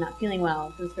 I'm not feeling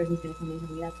well. So this person's going to come in and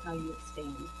me. That's how you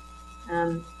expand.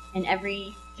 And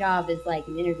every job is like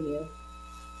an interview.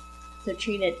 So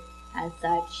treat it as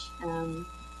such.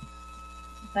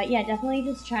 But yeah, definitely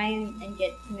just try and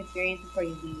get some experience before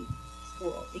you leave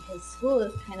school because school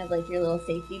is kind of like your little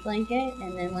safety blanket.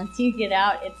 And then once you get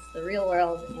out, it's the real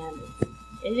world and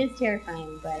it is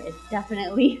terrifying, but it's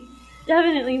definitely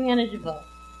manageable.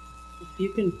 If you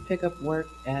can pick up work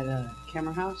at a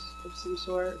camera house of some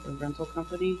sort, a rental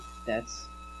company, that's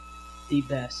the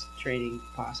best training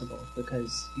possible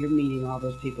because you're meeting all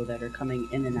those people that are coming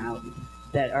in and out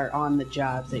that are on the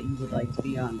jobs that you would like to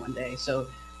be on one day. So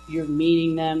you're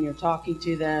meeting them, you're talking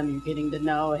to them, you're getting to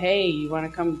know, hey, you want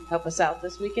to come help us out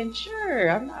this weekend? Sure,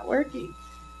 I'm not working.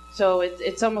 So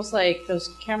it's almost like those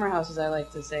camera houses, I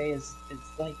like to say, it's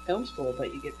like film school,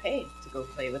 but you get paid to go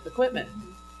play with equipment.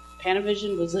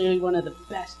 Panavision was literally one of the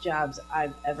best jobs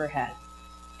I've ever had.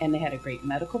 And they had a great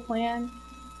medical plan.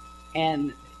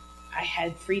 And I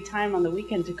had free time on the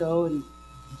weekend to go and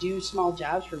do small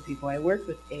jobs for people. I worked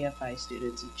with AFI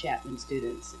students and Chapman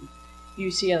students and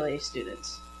UCLA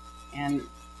students. And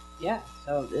yeah,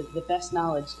 so the best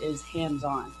knowledge is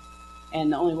hands-on.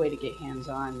 And the only way to get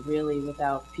hands-on, really,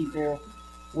 without people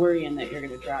worrying that you're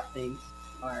going to drop things,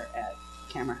 are at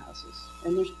camera houses.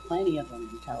 And there's plenty of them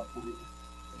in California,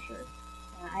 for sure.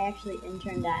 I actually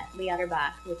interned at Lee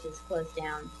Otterbach, which is closed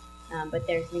down. But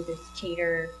there's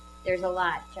Chater. There's a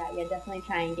lot. Yeah, definitely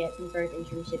try and get some sort of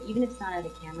internship, even if it's not at a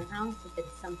camera house, if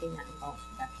it's something that involves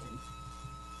production.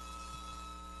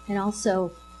 And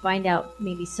also find out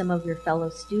maybe some of your fellow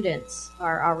students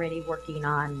are already working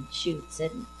on shoots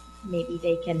and maybe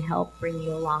they can help bring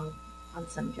you along on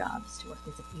some jobs to work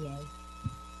as a PA.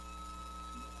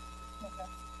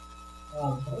 I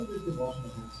was just watching the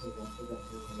house of one that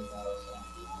movie about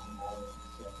long hours and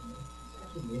stuff. And it's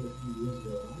actually made a few years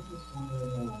ago. And I was just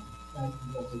wondering, like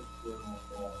you guys exploring like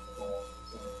the ball,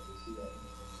 so you see that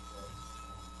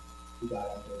you got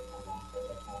out there for a long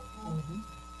period of time.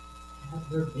 Have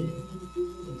there been any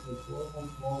improvements? Is the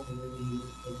 4.12 really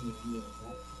taking a view of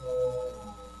that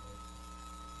role?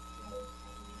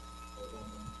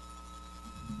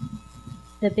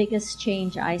 The biggest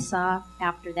change I saw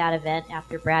after that event,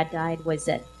 after Brad died, was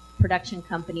that production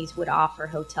companies would offer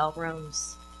hotel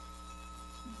rooms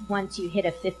once you hit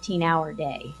a 15-hour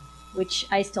day, which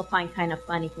I still find kind of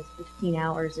funny because 15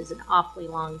 hours is an awfully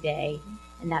long day,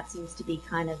 and that seems to be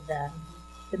kind of the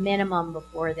minimum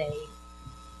before they,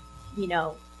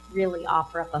 really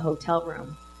offer up a hotel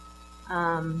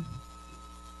room.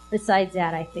 Besides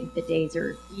that, I think the days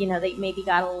are, they maybe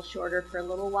got a little shorter for a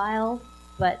little while,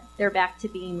 but they're back to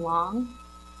being long.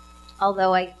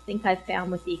 Although I think I've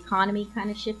found with the economy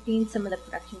kind of shifting, some of the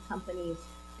production companies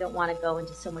don't want to go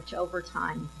into so much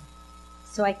overtime.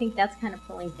 So I think that's kind of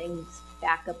pulling things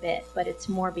back a bit, but it's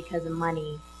more because of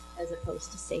money as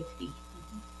opposed to safety.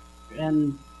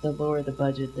 And the lower the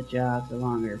budget, the job, the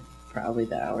longer probably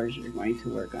the hours you're going to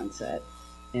work on set.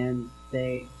 And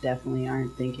they definitely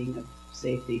aren't thinking of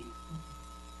safety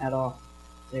at all.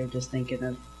 They're just thinking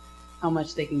of how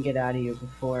much they can get out of you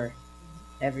before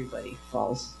everybody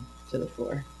falls to the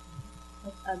floor.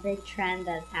 A big trend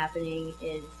that's happening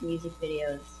is music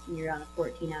videos. When you're on a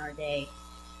 14-hour day.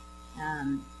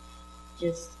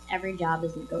 just every job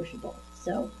is negotiable.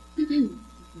 So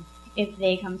if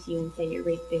they come to you and say your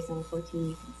rate's based on a 14,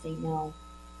 you can say no,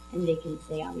 and they can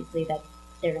say obviously that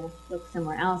they're going to look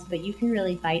somewhere else, but you can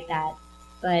really fight that.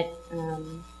 But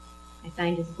I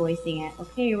find just voicing it,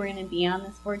 okay, we're going to be on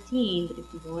this 14, but if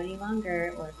you go any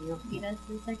longer, or if you don't feed us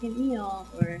the second meal,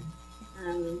 or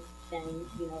then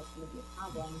you know it's going to be a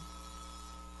problem.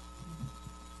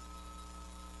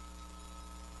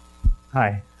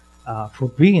 Hi. For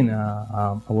being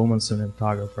a woman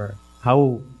cinematographer,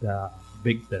 how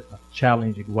big the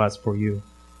challenge it was for you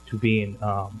to being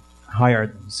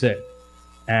hired on set,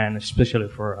 and especially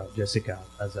for Jessica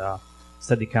as a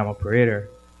steadicam operator,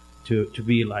 to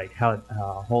be like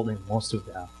holding most of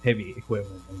the heavy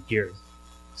equipment and gears.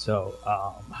 So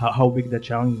how big the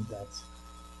challenge that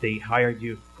they hired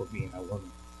you for being a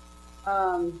woman?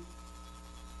 Um,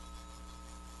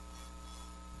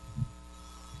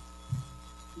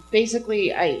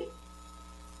 Basically,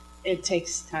 it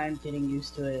takes time getting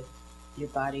used to it. Your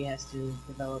body has to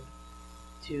develop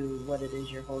to what it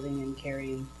is you're holding and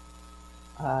carrying.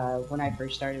 When I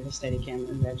first started with Steadicam, it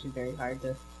was actually very hard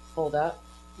to hold up,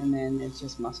 and then it's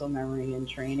just muscle memory and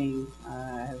training.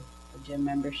 I have a gym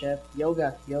membership.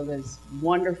 Yoga is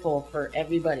wonderful for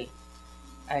everybody.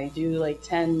 I do like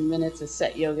 10 minutes of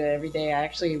set yoga every day.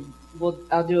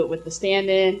 I'll do it with the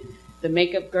stand-in, the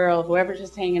makeup girl, whoever's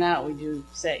just hanging out. We do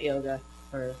set yoga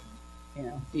for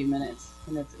a few minutes,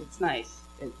 and it's nice.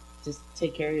 Just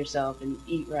take care of yourself and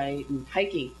eat right, and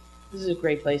hiking. This is a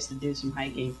great place to do some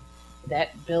hiking.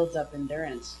 That builds up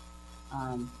endurance.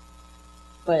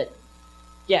 But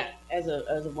yeah, as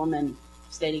a woman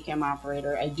Steadicam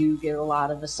operator, I do get a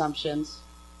lot of assumptions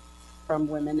from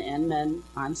women and men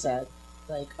on set,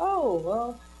 like, oh,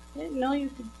 well, I didn't know you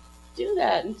could do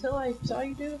that until I saw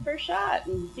you do the first shot,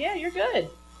 and yeah, you're good.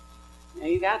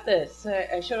 You got this.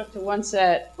 I showed up to one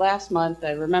set last month.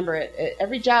 I remember it.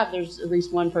 Every job, there's at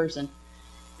least one person.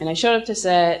 And I showed up to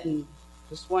set, and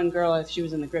this one girl, she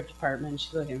was in the grip department, and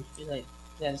she's looking. She's like,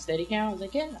 is that a Steadicam? I was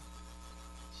like, yeah.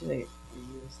 She's like, are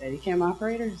you a Steadicam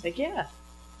operator? I was like, yeah.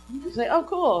 She's like, oh,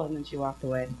 cool. And then she walked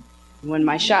away. And when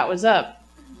my shot was up,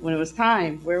 when it was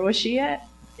time, where was she at?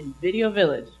 In Video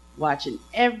Village, watching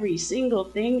every single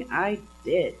thing I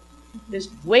did,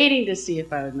 just waiting to see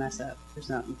if I would mess up or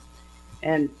something.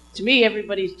 And to me,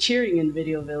 everybody's cheering in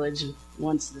Video Village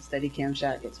once the Steadicam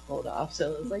shot gets pulled off.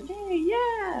 So it was like, hey,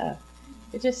 yeah.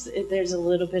 There's a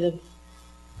little bit of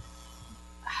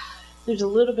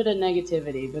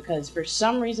negativity because for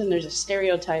some reason there's a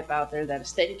stereotype out there that a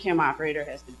Steadicam operator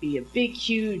has to be a big,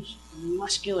 huge,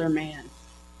 muscular man.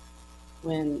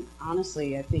 When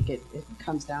honestly, I think it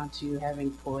comes down to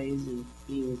having poise and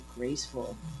being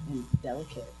graceful and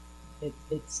delicate.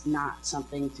 It's not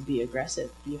something to be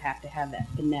aggressive. You have to have that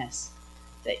finesse,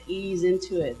 the ease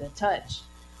into it, the touch.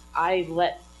 I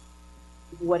let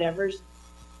whatever's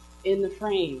in the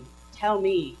frame tell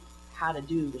me how to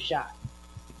do the shot.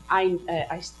 I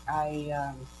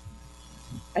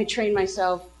train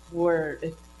myself where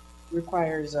it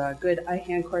requires good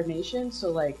eye-hand coordination. So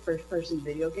like first-person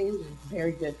video games are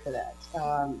very good for that.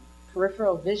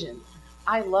 Peripheral vision.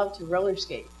 I love to roller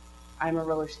skate. I'm a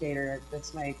roller skater.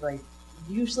 That's my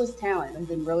useless talent. I've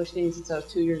been roller skating since I was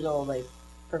 2 years old, like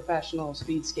professional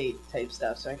speed skate type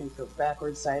stuff. So I can go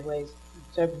backwards, sideways.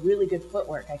 So I have really good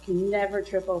footwork. I can never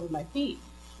trip over my feet.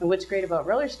 And what's great about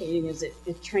roller skating is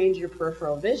it trains your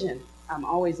peripheral vision. I'm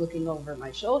always looking over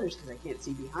my shoulders because I can't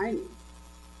see behind me.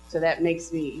 So that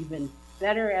makes me even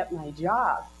better at my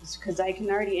job because I can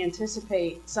already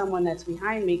anticipate someone that's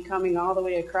behind me coming all the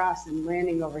way across and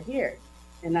landing over here.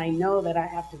 And I know that I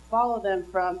have to follow them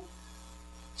from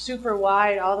super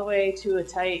wide all the way to a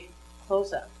tight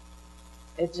close-up.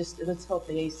 Let's hope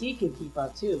the AC can keep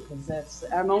up too, because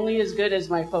I'm only as good as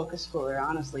my focus puller,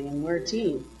 honestly, and we're a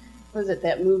team. What is it?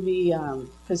 That movie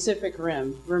Pacific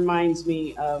Rim reminds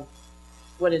me of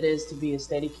what it is to be a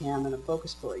Steadicam and a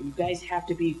focus puller. You guys have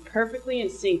to be perfectly in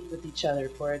sync with each other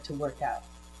for it to work out,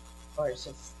 or it's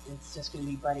just going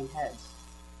to be butting heads.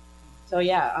 So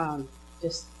yeah,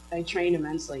 I train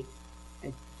immensely.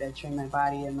 I train my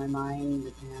body and my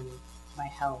mind and my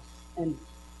health. And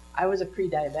I was a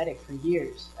pre-diabetic for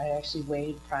years. I actually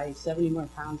weighed probably 70 more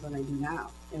pounds than I do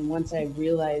now. And once I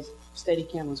realized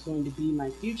Steadicam was going to be my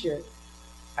future,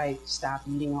 I stopped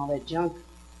eating all that junk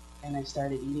and I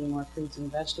started eating more fruits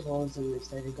and vegetables, and I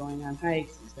started going on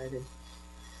hikes.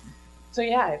 So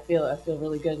yeah, I feel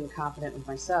really good and confident with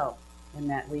myself, and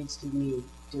that leads to me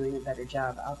doing a better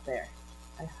job out there.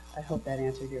 I hope that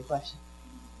answered your question.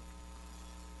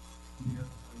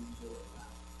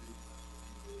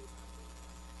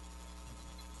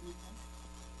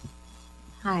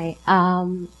 Hi.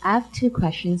 I have two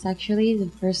questions actually. The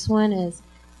first one is,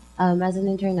 as an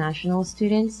international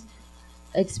student,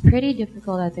 it's pretty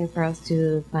difficult, I think, for us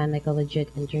to find like a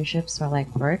legit internships or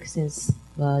like work since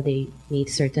they need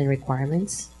certain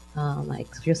requirements, like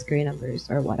your screen numbers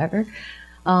or whatever.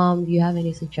 Do you have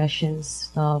any suggestions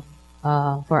of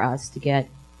for us to get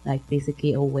like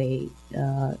basically a way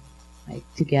like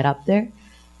to get up there?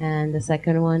 And the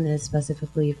second one is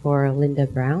specifically for Linda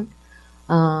Brown.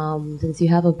 Since you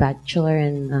have a bachelor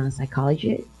in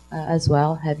psychology as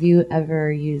well, have you ever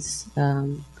used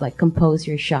like compose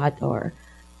your shot or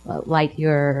light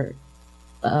your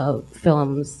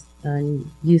films and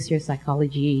use your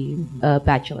psychology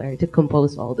bachelor to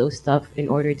compose all those stuff in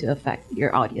order to affect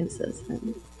your audiences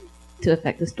and to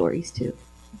affect the stories too?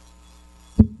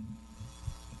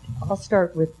 I'll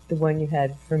start with the one you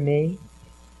had for me.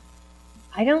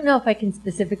 I don't know if I can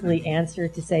specifically answer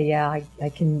to say, yeah, I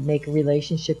can make a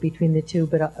relationship between the two,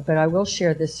 but I will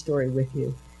share this story with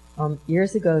you.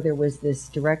 Years ago, there was this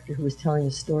director who was telling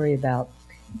a story about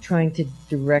trying to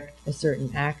direct a certain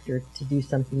actor to do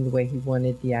something the way he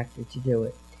wanted the actor to do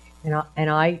it. And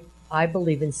I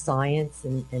believe in science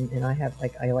and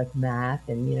I like math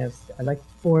and, you know, I like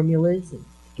formulas and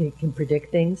can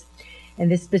predict things. And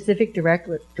this specific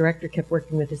director kept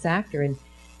working with this actor and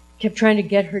kept trying to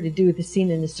get her to do the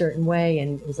scene in a certain way,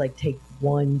 and it was like take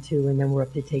 1, 2, and then we're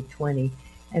up to take 20.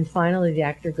 And finally the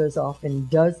actor goes off and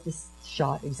does this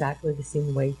shot exactly the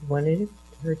same way he wanted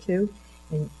her to,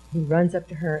 and he runs up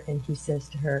to her and he says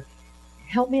to her,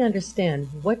 "Help me understand,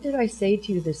 what did I say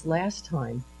to you this last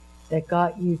time that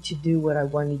got you to do what I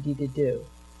wanted you to do?"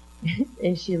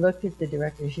 And she looked at the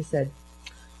director and she said,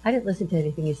 "I didn't listen to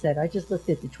anything you said, I just looked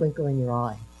at the twinkle in your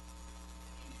eye."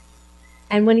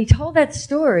 And when he told that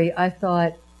story, I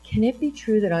thought, can it be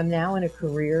true that I'm now in a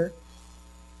career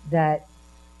that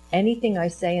anything I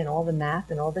say and all the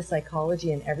math and all the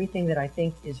psychology and everything that I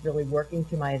think is really working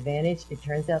to my advantage, it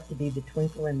turns out to be the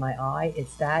twinkle in my eye?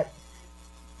 It's that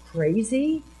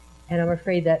crazy, and I'm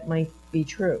afraid that might be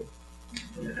true.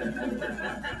 You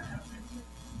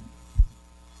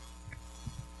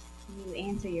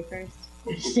answer your first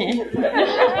question.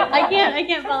 I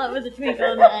can't follow up with a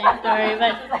twinkle in the eye story,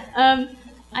 but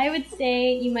I would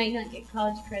say you might not get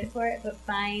college credit for it, but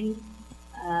find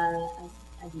a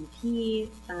DP,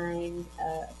 find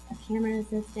a camera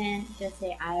assistant. Just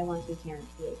say, "I want to be camera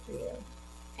PA for you,"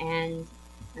 and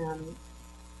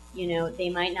you know, they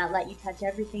might not let you touch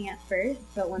everything at first,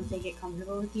 but once they get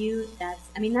comfortable with you, that's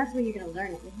where you're gonna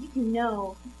learn it. Like, you can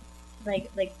know,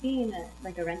 like being in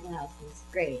a rental house is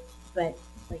great, but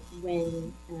like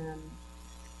when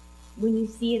you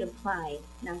see it applied,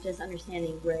 not just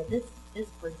understanding where this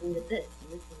plugs into this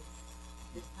and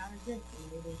this powers this,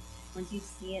 and really once you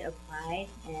see it applied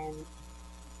and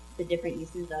the different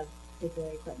uses of particular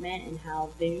equipment and how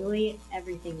visually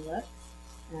everything looks,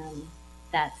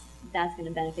 that's going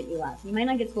to benefit you a lot. So you might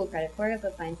not get school credit for it,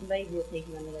 but find somebody who will take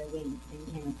you under their wing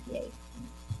and camera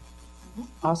PA.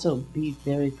 Also, be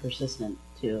very persistent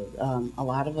too. A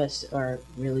lot of us are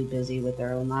really busy with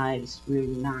our own lives. We're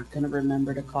not going to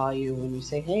remember to call you when you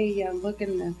say, "Hey, I'm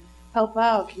looking to help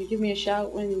out. Can you give me a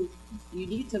shout when you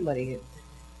need somebody?"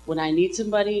 When I need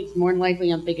somebody, it's more than likely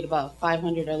I'm thinking about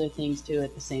 500 other things too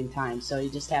at the same time. So you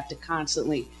just have to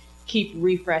constantly keep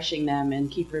refreshing them and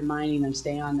keep reminding them,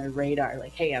 stay on their radar.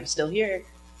 Like, "Hey, I'm still here.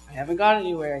 I haven't gone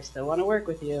anywhere. I still want to work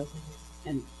with you."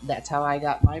 And that's how I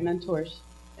got my mentors.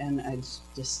 And I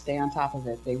just stay on top of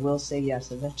it. They will say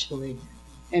yes eventually.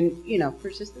 And, you know,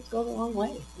 persistence goes a long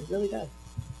way. It really does.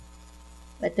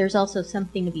 But there's also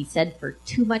something to be said for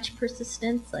too much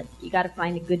persistence. Like, you got to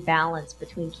find a good balance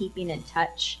between keeping in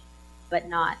touch, but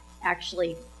not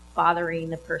actually bothering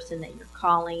the person that you're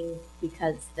calling,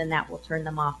 because then that will turn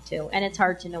them off too. And it's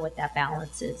hard to know what that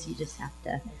balance is. You just have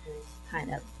to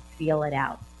kind of feel it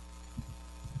out.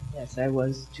 Yes, I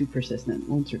was too persistent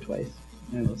once or twice.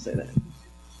 I will say that.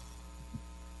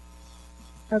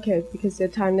 Okay, because the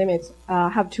time limit, I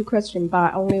have two questions,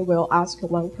 but I only will ask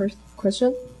one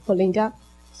question for Linda.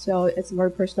 So it's a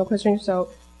very personal question. So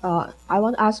I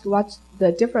want to ask what's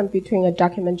the difference between a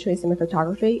documentary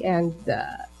cinematography and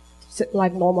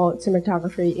like normal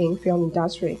cinematography in film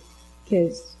industry?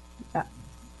 Because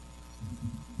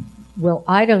well,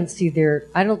 I don't see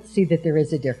that there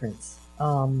is a difference.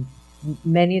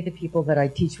 Many of the people that I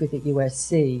teach with at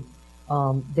USC,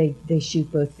 they shoot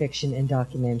both fiction and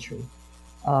documentary.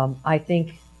 I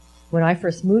think when I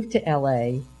first moved to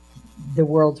LA, the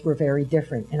worlds were very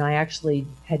different, and I actually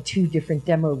had two different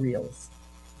demo reels.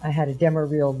 I had a demo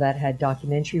reel that had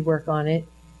documentary work on it,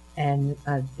 and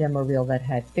a demo reel that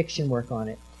had fiction work on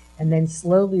it. And then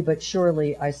slowly but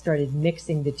surely, I started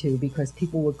mixing the two because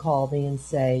people would call me and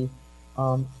say,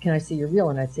 can I see your reel?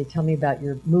 And I'd say, tell me about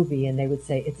your movie. And they would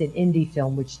say, it's an indie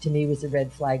film, which to me was a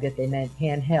red flag that they meant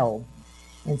handheld.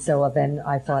 And so then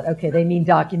I thought, okay, they mean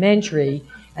documentary.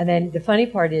 And then the funny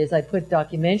part is I put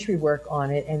documentary work on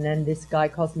it. And then this guy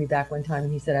calls me back one time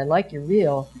and he said, I like your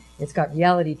reel. It's got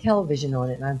reality television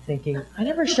on it. And I'm thinking, I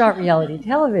never shot reality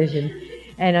television.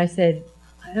 And I said,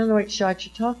 I don't know what shots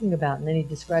you're talking about. And then he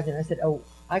described it. And I said, oh,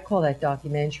 I call that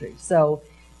documentary. So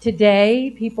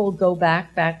today people go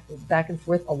back and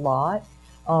forth a lot.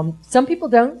 Some people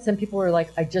don't. Some people are like,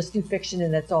 I just do fiction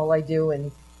and that's all I do.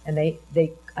 And I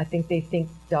think they think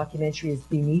documentary is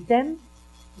beneath them.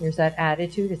 There's that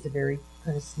attitude. It's a very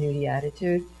kind of snooty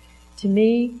attitude. To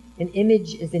me, an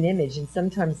image is an image, and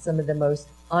sometimes some of the most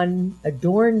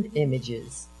unadorned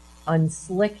images,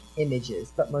 unslick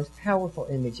images, but most powerful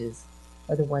images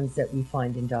are the ones that we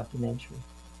find in documentary.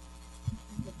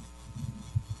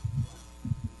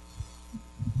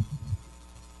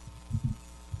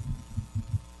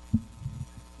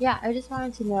 Yeah, I just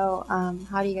wanted to know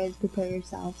how do you guys prepare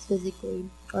yourselves physically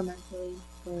or mentally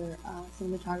for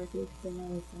cinematography? Because I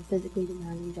know it's a physically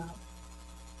demanding job.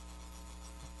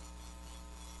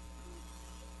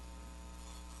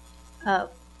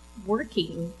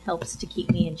 Working helps to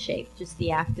keep me in shape. Just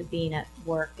the act of being at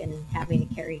work and having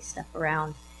to carry stuff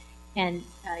around. And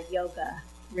yoga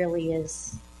really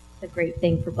is a great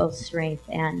thing for both strength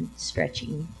and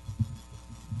stretching.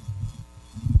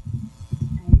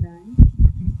 I run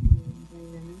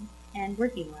and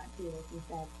working a lot too, like you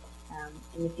said.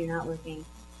 And if you're not working,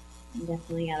 you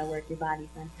definitely got to work your body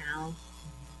somehow,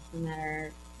 no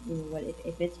matter what,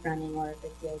 if it's running or if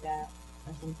it's yoga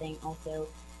or something. Also,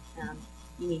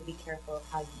 you need to be careful of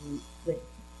how you lift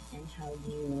and how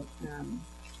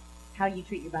you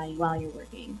treat your body while you're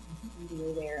working. And be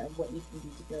aware of what you can do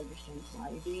to build your strength while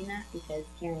you're doing that, because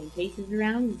carrying cases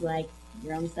around is like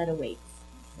your own set of weights.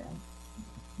 So.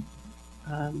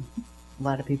 A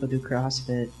lot of people do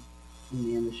CrossFit in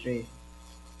the industry,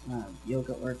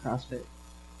 yoga or CrossFit.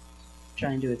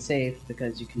 Try and do it safe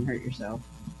because you can hurt yourself,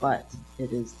 but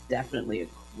it is definitely a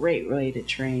great way to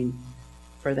train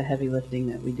for the heavy lifting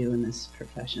that we do in this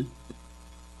profession.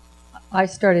 I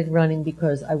started running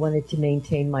because I wanted to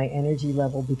maintain my energy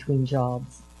level between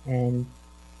jobs, and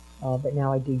but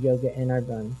now I do yoga and I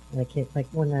run. And I can't, like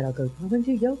one night I'll go, I want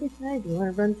to do yoga tonight. Do you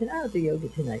want to run tonight? I'll do yoga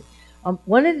tonight.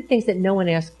 One of the things that no one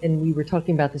asked, and we were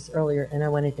talking about this earlier, and I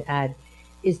wanted to add,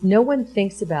 is no one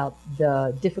thinks about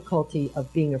the difficulty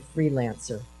of being a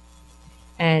freelancer.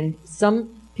 And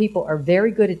some people are very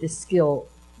good at the skill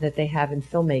that they have in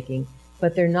filmmaking,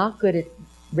 but they're not good at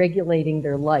regulating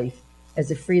their life as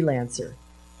a freelancer.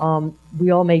 We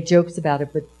all made jokes about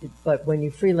it, but when you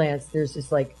freelance, there's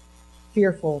this like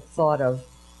fearful thought of,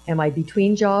 am I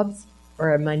between jobs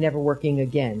or am I never working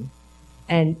again?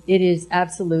 And it is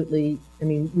absolutely, I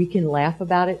mean, we can laugh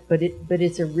about it, but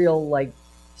it's a real like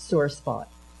sore spot.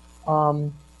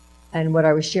 And what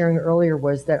I was sharing earlier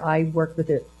was that I worked with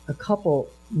a couple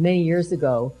many years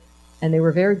ago, and they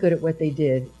were very good at what they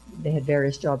did. They had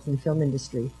various jobs in the film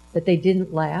industry, but they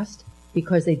didn't last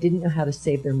because they didn't know how to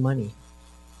save their money.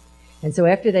 And so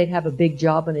after they'd have a big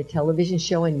job on a television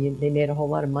show and they made a whole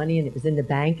lot of money and it was in the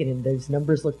bank and those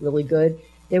numbers looked really good,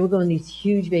 they would go on these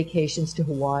huge vacations to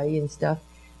Hawaii and stuff.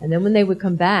 And then when they would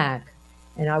come back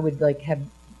and I would like have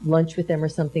lunch with them or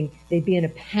something, they'd be in a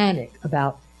panic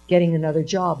about getting another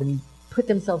job and put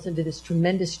themselves into this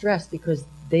tremendous stress because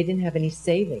they didn't have any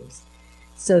savings.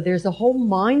 So there's a whole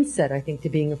mindset, I think, to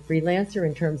being a freelancer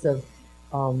in terms of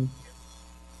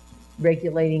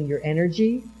regulating your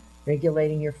energy,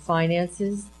 regulating your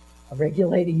finances,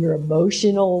 regulating your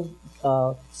emotional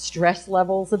stress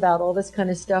levels about all this kind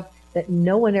of stuff that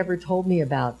no one ever told me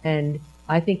about. And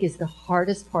I think is the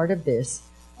hardest part of this,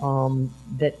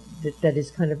 that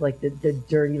is kind of like the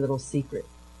dirty little secret.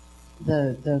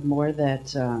 The more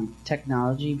that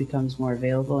technology becomes more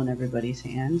available in everybody's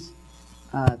hands,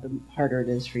 the harder it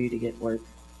is for you to get work.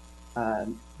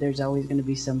 There's always going to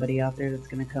be somebody out there that's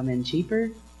going to come in cheaper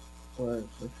or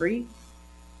for free.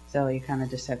 So you kind of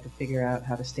just have to figure out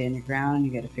how to stand your ground.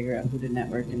 You got to figure out who to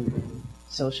network and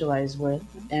socialize with.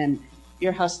 And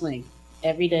you're hustling.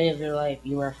 Every day of your life,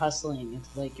 you are hustling.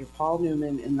 It's like you're Paul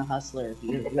Newman in The Hustler.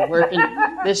 You're working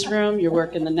this room, you're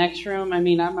working the next room. I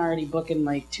mean, I'm already booking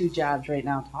like 2 jobs right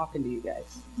now talking to you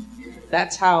guys.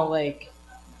 That's how like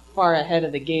far ahead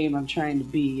of the game I'm trying to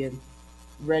be and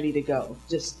ready to go.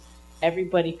 Just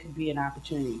everybody could be an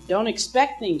opportunity. Don't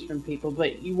expect things from people,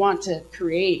 but you want to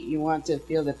create. You want to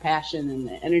feel the passion and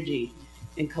the energy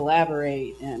and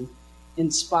collaborate and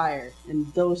inspire,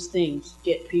 and those things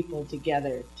get people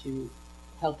together to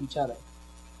help each other.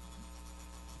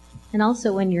 And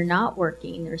also, when you're not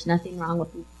working, there's nothing wrong with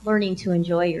learning to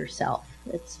enjoy yourself.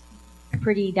 It's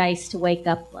pretty nice to wake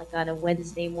up like on a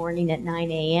Wednesday morning at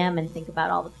 9 a.m. and think about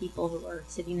all the people who are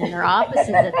sitting in their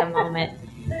offices at the moment.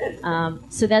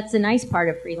 So that's the nice part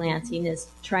of freelancing, is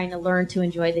trying to learn to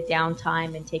enjoy the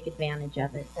downtime and take advantage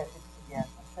of it. Yes,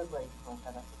 I'm so grateful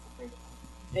for that. That's a great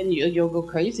point. And you'll go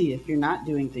crazy if you're not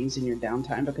doing things in your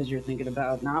downtime because you're thinking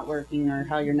about not working or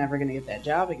how you're never going to get that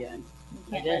job again.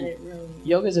 You can't let it ruin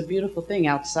you. Yoga's a beautiful thing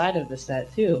outside of the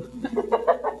set too.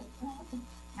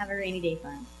 Have a rainy day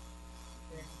fun.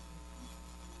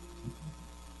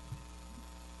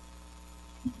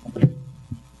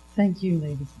 Thank you,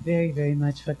 ladies, very, very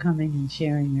much for coming and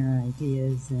sharing your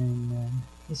ideas and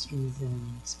histories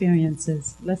and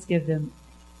experiences. Let's give them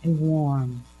a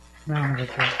warm round of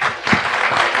applause.